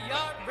 wear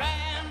your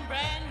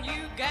brand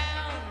new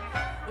gown.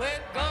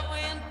 We're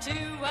going to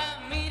a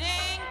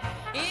meeting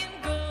in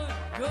good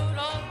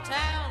old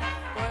town,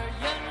 where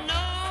you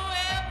know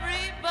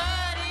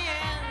everybody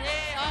and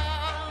they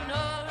all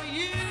know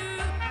you.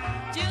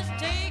 Just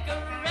take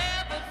a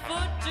rabbit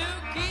foot to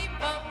keep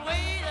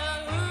away the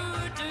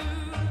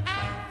hoodoo.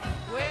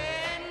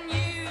 When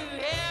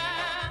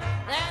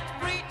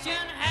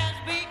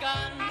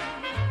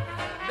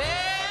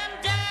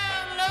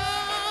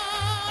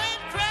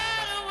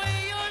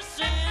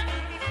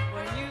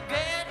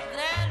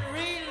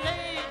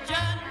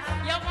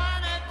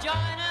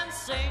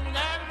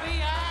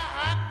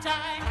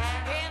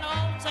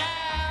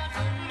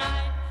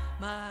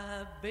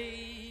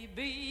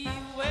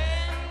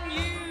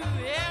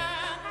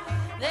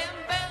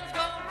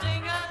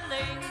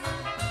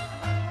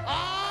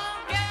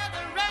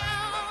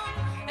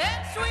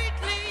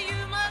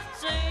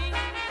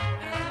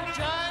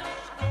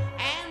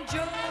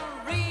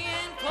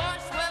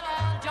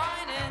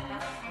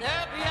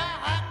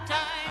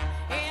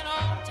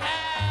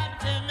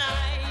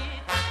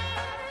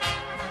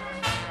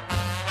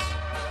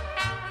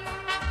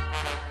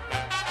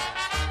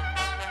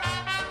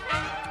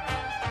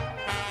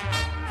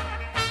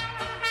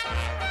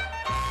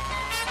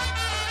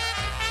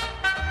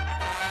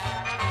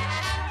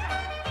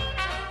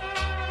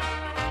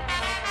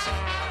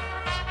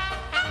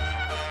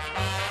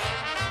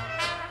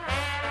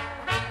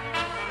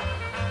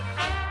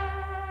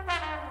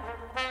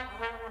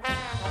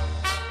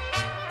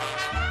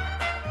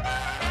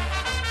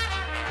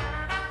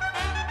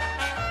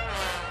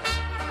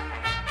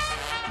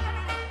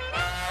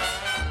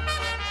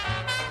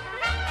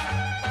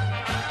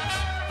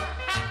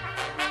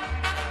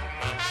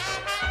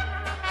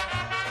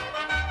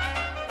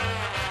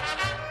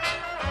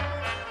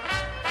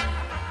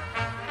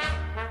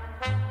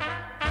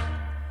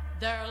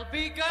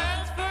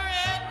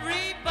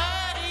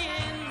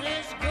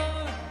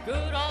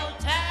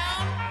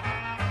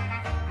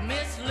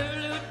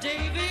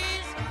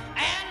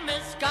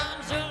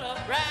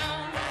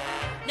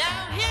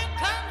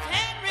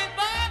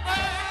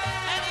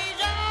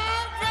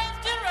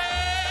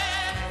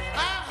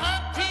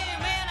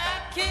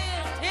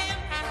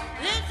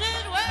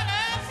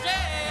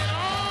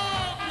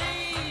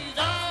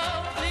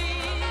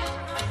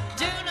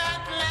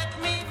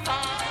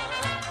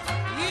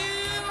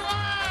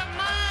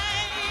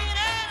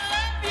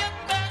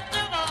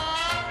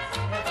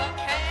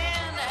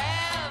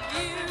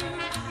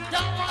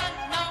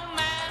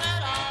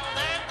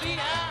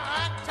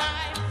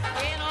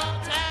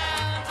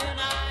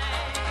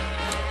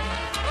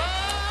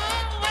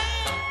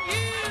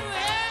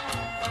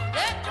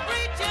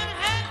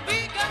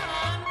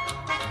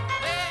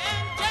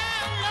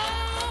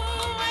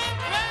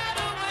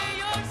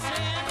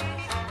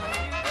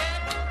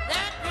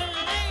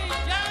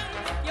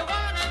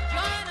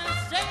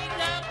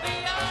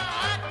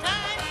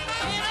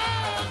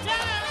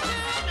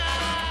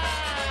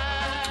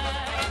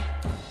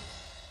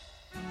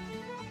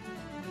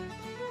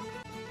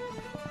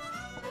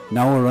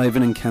Now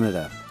arriving in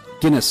Canada,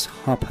 Guinness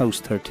Hop House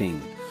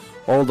 13,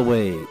 all the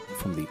way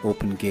from the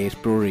Open Gate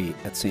Brewery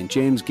at St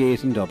James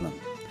Gate in Dublin.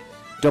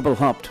 Double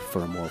hopped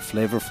for a more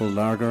flavourful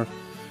lager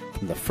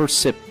from the first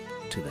sip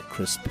to the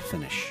crisp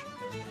finish.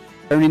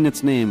 Earning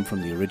its name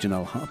from the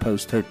original Hop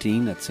House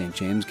 13 at St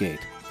James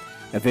Gate.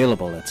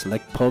 Available at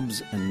select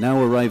pubs and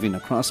now arriving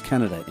across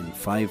Canada in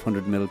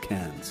 500ml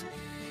cans.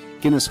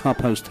 Guinness Hop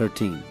House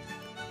 13.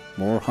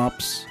 More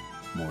hops,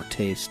 more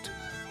taste,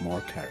 more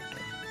character.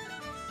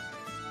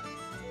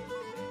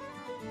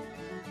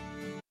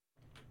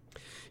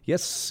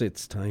 Yes,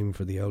 it's time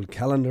for the old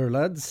calendar,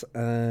 lads.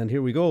 And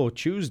here we go.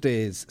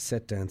 Tuesday's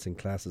set dancing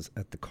classes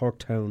at the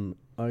Corktown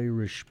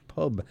Irish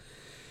Pub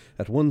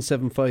at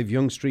 175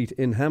 Yonge Street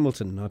in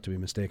Hamilton. Not to be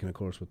mistaken, of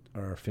course, with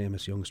our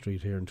famous Yonge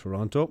Street here in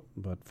Toronto.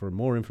 But for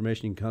more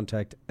information, you can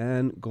contact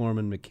Anne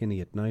Gorman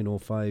McKinney at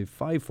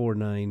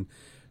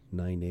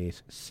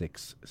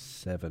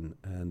 905-549-9867.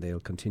 And they'll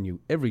continue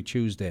every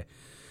Tuesday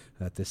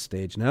at this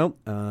stage now,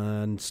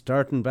 and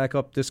starting back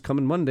up this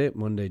coming Monday,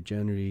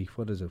 January,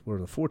 what is it, we're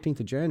the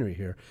 14th of January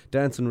here,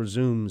 dancing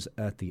resumes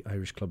at the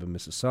Irish Club in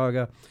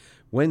Mississauga.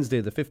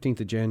 Wednesday the 15th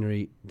of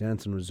January,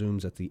 dancing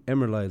resumes at the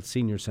Emerald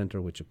Senior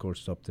Centre, which of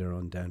course is up there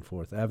on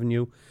Danforth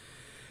Avenue.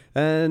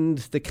 And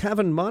the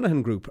Cavan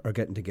Monaghan group are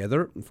getting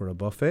together for a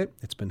buffet.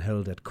 It's been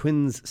held at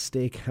Quinn's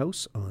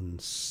Steakhouse on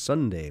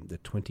Sunday the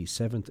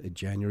 27th of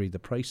January. The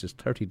price is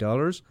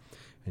 $30,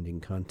 and you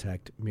can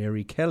contact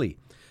Mary Kelly.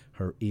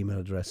 Her email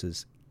address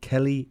is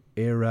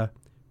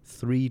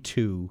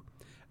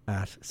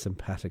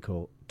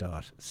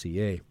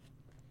kellyera32@simpatico.ca.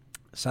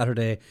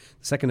 Saturday,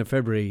 2nd of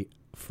February,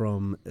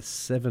 from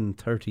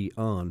 7:30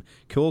 on,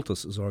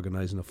 Ceoltas is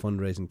organising a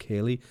fundraising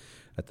céilí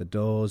at the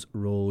Dawes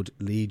Road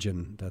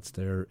Legion. That's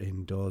there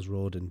in Dawes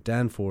Road in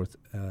Danforth,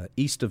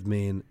 east of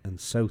Main and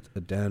south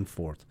of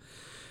Danforth.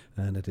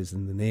 And it is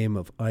in the name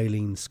of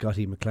Eileen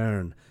Scotty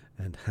McLaren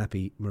and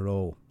Happy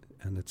Moreau.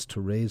 And it's to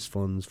raise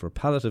funds for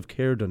palliative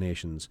care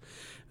donations.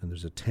 And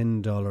there's a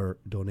 $10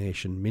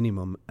 donation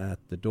minimum at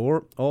the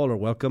door. All are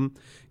welcome.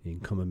 You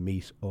can come and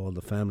meet all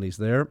the families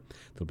there.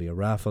 There'll be a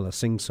raffle, a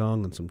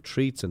sing-song and some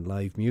treats and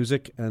live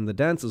music. And the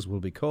dances will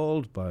be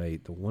called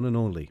by the one and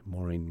only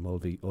Maureen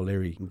Mulvey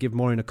O'Leary. You can give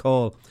Maureen a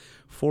call,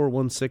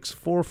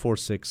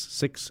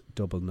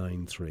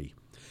 416-446-6993.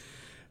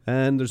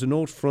 And there's a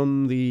note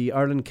from the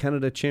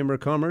Ireland-Canada Chamber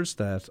of Commerce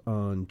that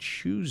on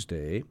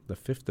Tuesday, the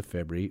 5th of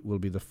February, will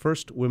be the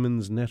first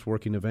women's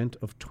networking event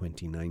of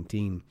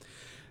 2019.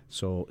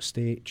 So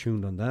stay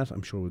tuned on that.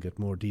 I'm sure we'll get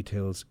more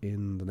details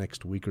in the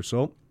next week or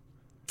so.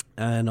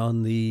 And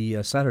on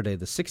the Saturday,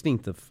 the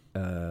 16th of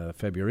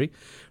February,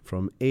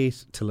 from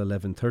 8 till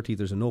 11:30,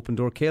 there's an open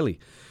door céilí.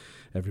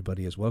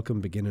 Everybody is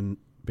welcome, beginners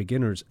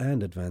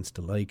and advanced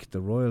alike. The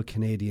Royal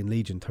Canadian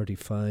Legion,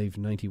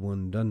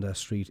 3591 Dundas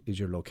Street is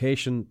your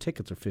location.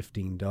 Tickets are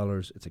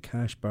 $15. It's a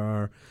cash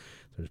bar.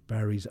 There's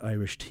Barry's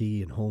Irish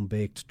tea and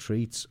home-baked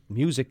treats.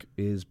 Music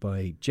is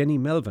by Jenny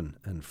Melvin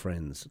and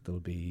friends.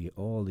 There'll be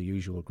all the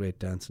usual great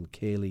dancing,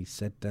 céilí,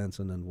 set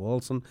dancing and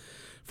waltzing.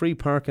 Free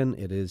parking.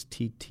 It is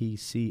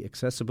TTC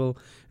accessible.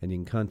 And you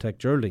can contact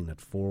Geraldine at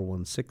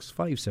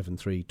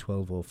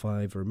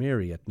 416-573-1205 or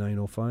Mary at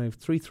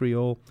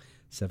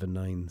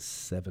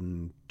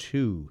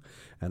 905-330-7972.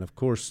 And of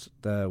course,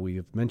 we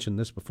have mentioned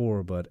this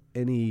before, but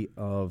any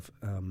of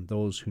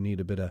those who need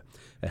a bit of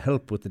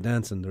help with the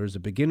dancing, there is a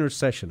beginner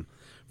session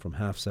from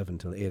 7:30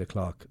 till 8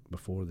 o'clock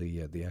before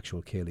the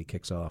actual céilí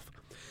kicks off.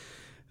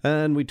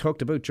 And we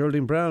talked about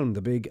Geraldine Brown.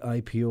 The big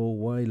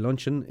IPOY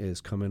luncheon is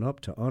coming up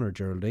to honour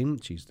Geraldine.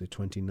 She's the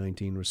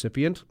 2019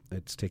 recipient.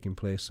 It's taking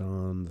place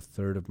on the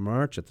 3rd of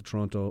March at the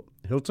Toronto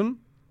Hilton.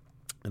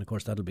 And of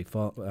course that'll be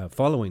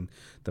following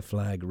the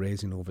flag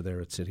raising over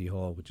there at City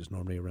Hall, which is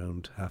normally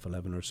around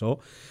 11:30 or so.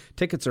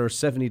 Tickets are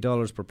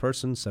 $70 per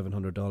person,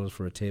 $700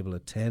 for a table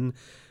at 10.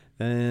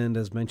 And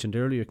as mentioned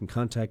earlier, you can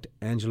contact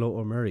Angelo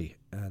O'Murray,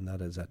 and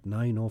that is at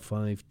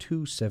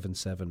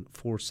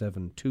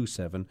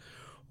 905-277-4727,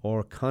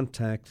 or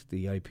contact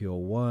the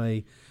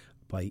IPOY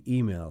by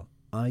email,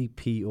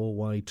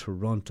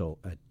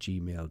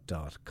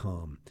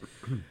 ipoytoronto@gmail.com.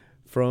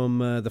 From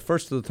the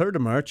 1st to the 3rd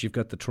of March, you've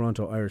got the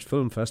Toronto Irish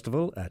Film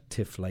Festival at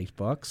TIFF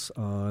Lightbox.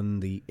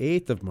 On the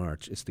 8th of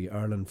March, it's the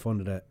Ireland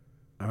Fund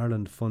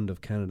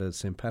of Canada's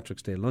St.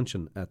 Patrick's Day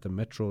Luncheon at the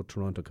Metro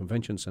Toronto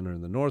Convention Centre in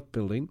the North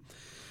Building.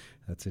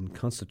 That's in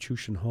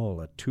Constitution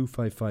Hall at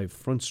 255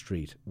 Front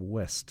Street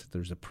West.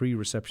 There's a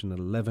pre-reception at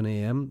 11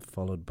 a.m,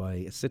 followed by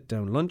a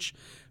sit-down lunch,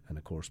 and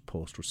of course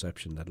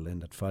post-reception that'll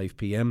end at 5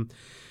 p.m.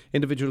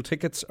 Individual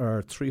tickets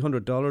are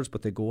 $300,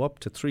 but they go up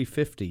to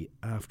 $350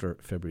 after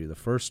February the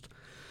 1st.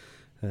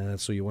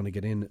 So you want to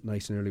get in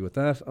nice and early with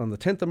that. On the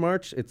 10th of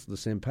March, it's the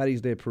St.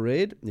 Paddy's Day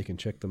Parade. You can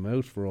check them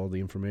out for all the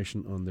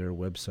information on their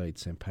website,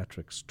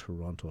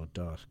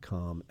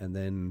 stpatrickstoronto.com. And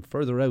then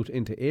further out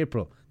into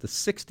April, the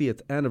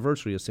 60th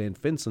anniversary of St.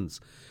 Vincent's.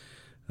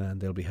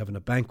 And they'll be having a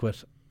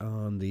banquet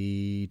on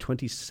the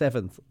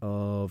 27th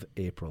of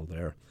April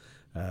there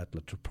at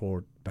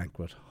Latreport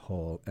Banquet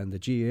Hall. And the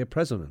GA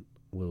president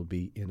will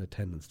be in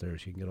attendance there,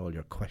 so you can get all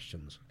your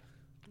questions.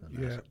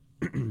 Yeah.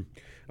 And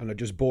I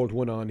just bolt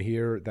one on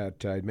here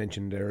that I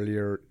mentioned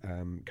earlier.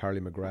 Carly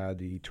McGrath,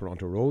 the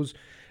Toronto Rose,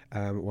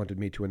 wanted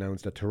me to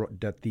announce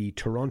that the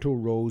Toronto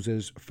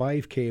Rose's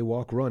 5K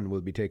walk run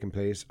will be taking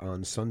place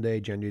on Sunday,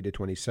 January the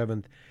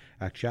 27th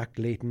at Jack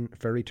Layton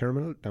Ferry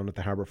Terminal down at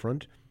the harbour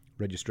front.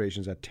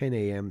 Registration's at 10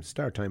 a.m,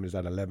 start time is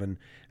at 11,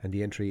 and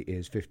the entry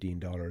is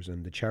 $15,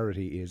 and the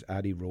charity is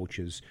Addie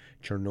Roach's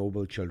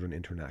Chernobyl Children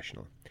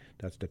International.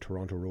 That's the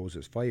Toronto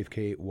Rose's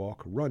 5K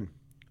walk run.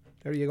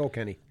 There you go,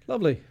 Kenny.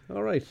 Lovely.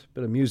 All right,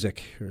 bit of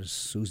music. Here's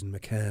Susan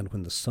McCann,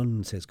 When the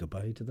Sun Says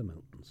Goodbye to the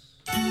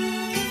Mountains.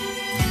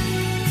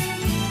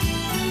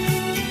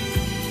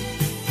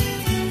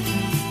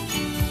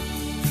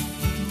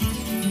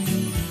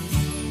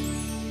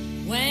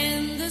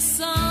 When the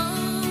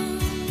sun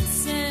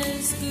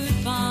says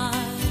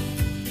goodbye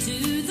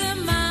to the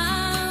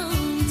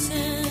mountains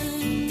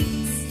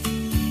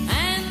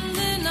and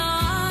the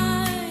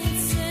night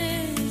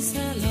says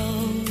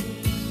hello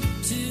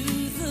to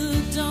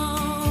the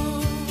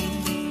dawn,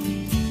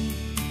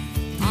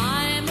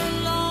 I'm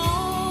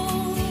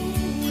alone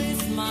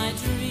with my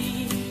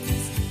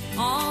dreams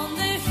on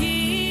the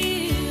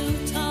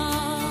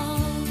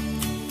hilltop.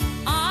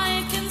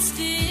 I can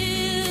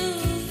still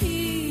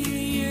hear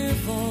your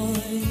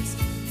voice,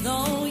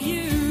 though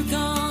you're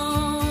gone.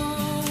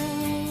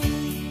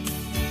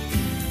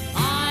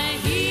 I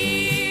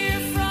hear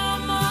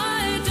from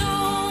my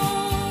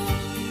door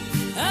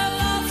a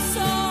love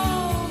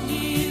song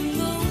in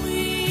the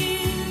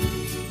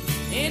wind.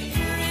 It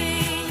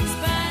brings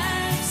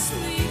back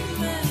sweet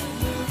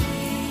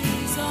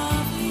memories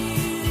of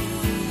you.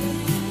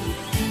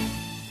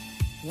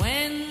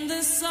 When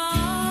the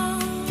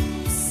sun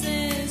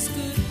says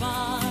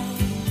goodbye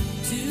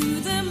to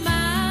the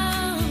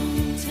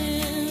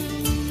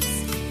mountains,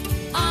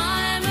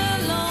 I'm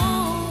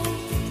alone,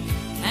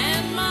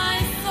 and my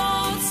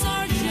thoughts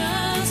are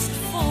just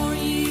for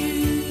you.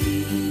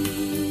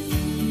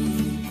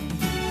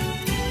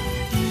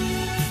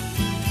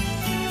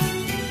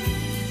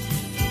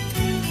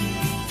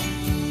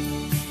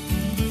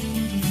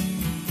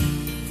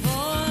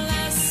 Pour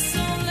la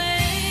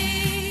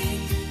soleil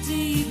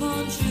dit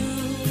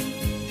bonjour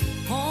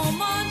aux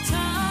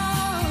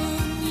montagnes,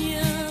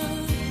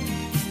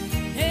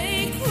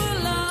 et que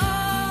la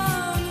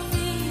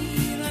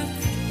nuit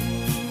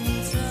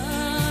raconte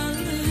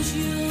le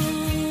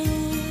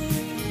jour.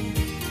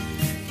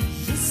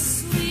 Je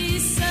suis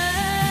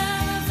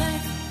seule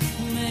avec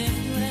mes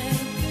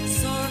rêves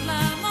sur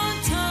la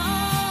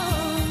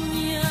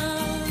montagne.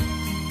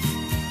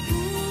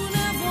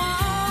 Une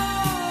voix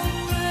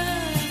me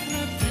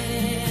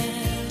rappelle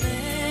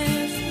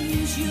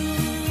les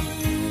jours.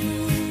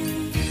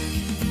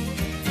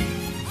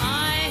 I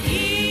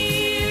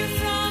hear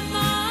from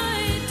my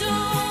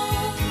door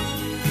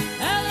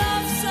a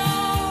love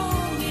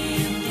song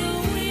in the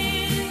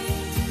wind.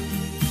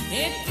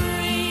 It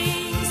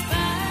brings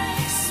back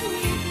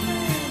sweet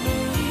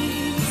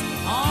memories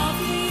of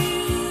you.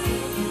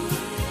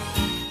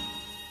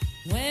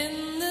 When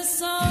the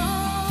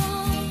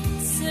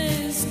sun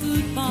says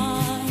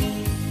goodbye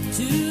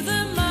to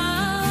the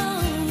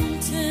mountains,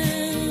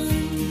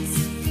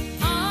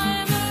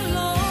 I'm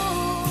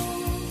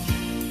alone,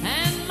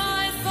 and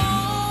my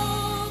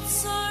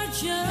thoughts are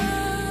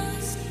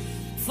just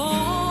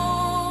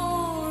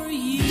for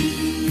you.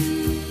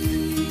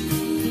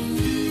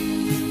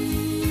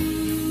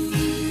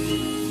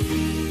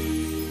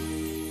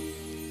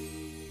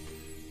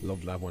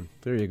 Love that one.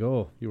 There you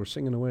go. You were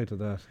singing away to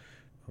that.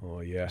 Oh,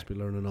 yeah. Must be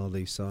learning all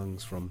these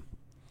songs from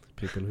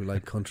people who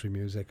like country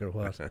music or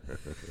what.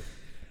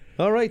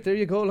 All right, there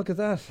you go. Look at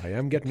that. I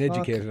am getting Clock.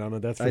 educated on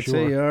it, that's for I'd sure.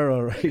 say you are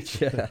all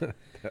right, yeah.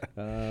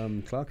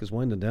 Clock is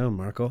winding down,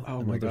 Marco.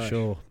 Oh, my Another gosh.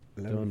 show.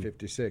 done.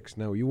 11:56.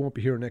 Now, you won't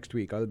be here next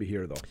week. I'll be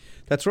here, though.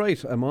 That's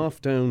right. I'm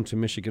off down to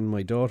Michigan.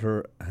 My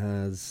daughter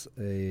has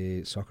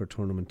a soccer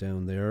tournament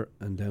down there,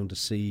 and down to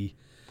see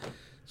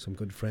some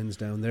good friends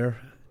down there.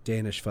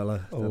 Danish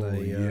fella.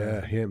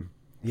 Yeah, him.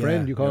 Yeah,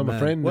 Friend, you call him a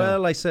friend now.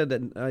 Well, I said,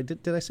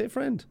 did I say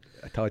friend?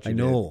 I thought you I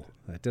know.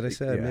 Did I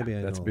say Yeah, maybe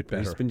I that's know. a bit But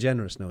he's better. been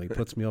generous now. He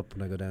puts me up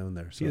when I go down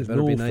there. So He I has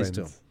better no be nice friends.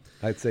 to him.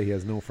 I'd say he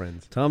has no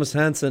friends. Thomas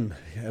Hansen.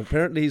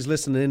 Apparently he's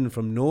listening in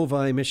from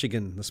Novi,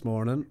 Michigan this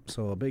morning.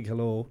 So a big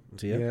hello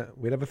to you. Yeah,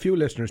 we'd have a few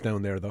listeners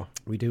down there, though.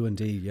 We do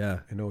indeed, yeah.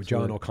 I know So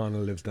John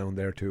O'Connell lives down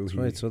there, too. That's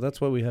right. So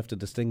that's why we have to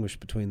distinguish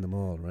between them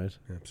all, right?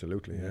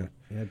 Absolutely, yeah.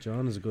 Yeah,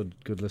 John is a good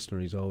listener.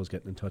 He's always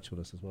getting in touch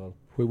with us as well.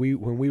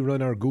 When we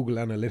run our Google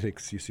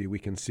Analytics, you see, we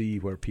can see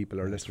where people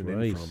are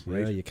listening in from,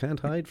 right? Yeah, you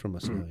can't hide from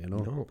us now, you know.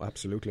 No,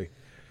 absolutely.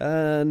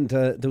 And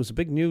there was a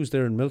big news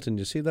there in Milton.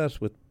 You see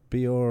that with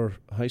BR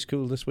High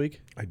School this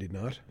week? I did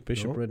not.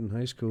 Bishop No. Redden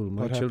High School.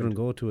 My What children happened?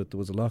 go to it. There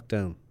was a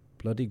lockdown.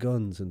 Bloody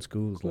guns in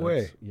schools. Go lads.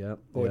 away. Yeah.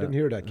 Oh, I didn't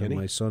hear that, Kenny.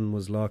 And my son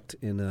was locked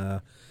in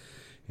a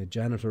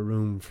janitor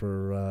room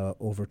for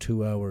over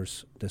 2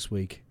 hours this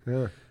week.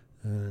 Yeah.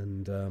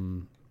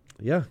 And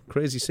yeah,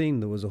 crazy scene.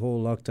 There was a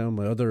whole lockdown.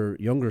 My other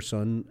younger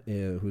son,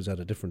 who's at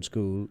a different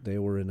school, they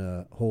were in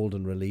a hold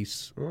and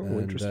release. Oh,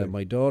 and interesting.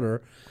 my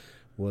daughter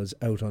was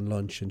out on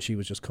lunch and she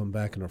was just come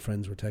back and her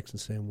friends were texting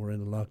saying we're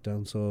in a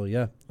lockdown. So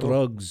yeah,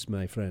 drugs,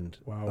 my friend.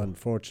 Wow.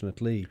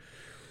 Unfortunately.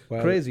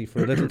 Well, crazy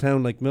for a little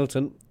town like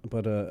Milton,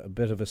 but a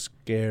bit of a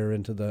scare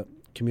into the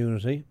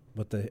community.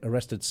 But they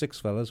arrested 6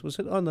 fellas. Was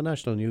it on the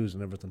national news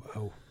and everything?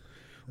 Wow.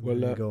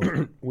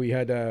 Well, we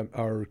had at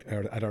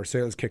our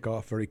sales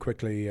kick-off very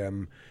quickly a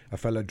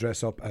fella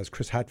dress up as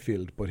Chris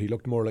Hadfield, but he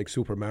looked more like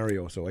Super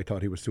Mario, so I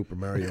thought he was Super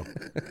Mario.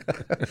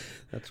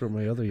 That's where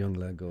my other young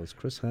lad goes.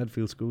 Chris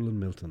Hadfield School in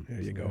Milton.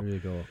 There you go. There you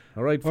go.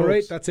 All right, folks. All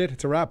right, that's it.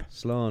 It's a wrap.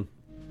 Slán.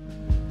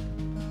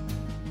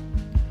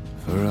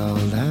 For all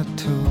that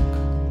took,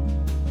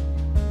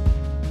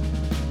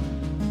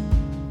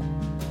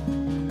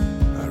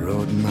 I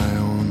wrote my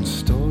own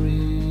story.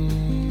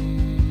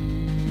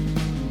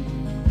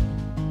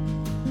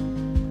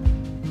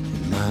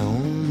 My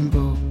own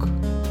book.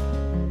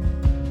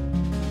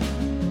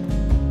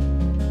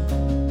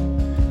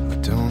 I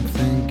don't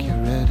think you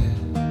read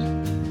it,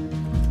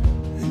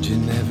 and you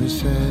never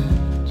said,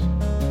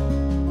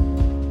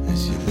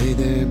 as you lay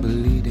there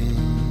bleeding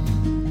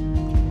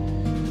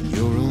in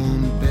your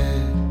own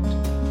bed,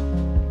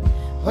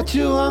 what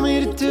you want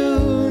me to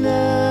do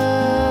now?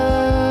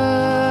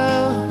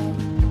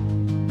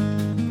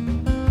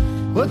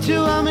 What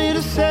you want me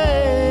to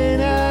say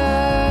now?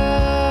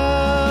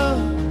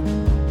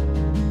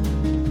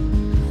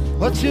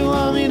 What you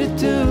want me to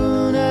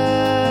do now?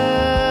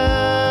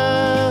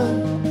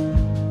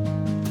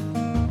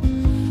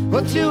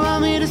 What you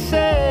want me to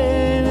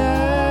say now?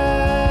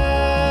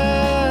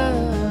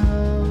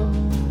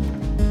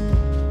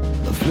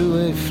 I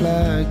flew a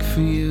flag for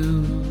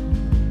you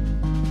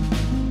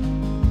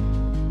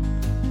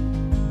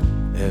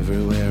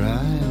everywhere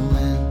I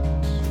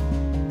went,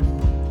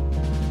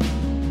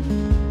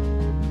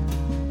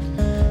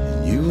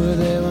 and you were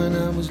there when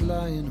I was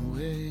lying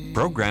awake.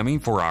 Programming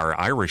for our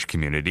Irish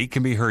community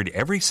can be heard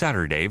every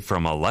Saturday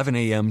from 11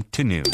 a.m. to noon.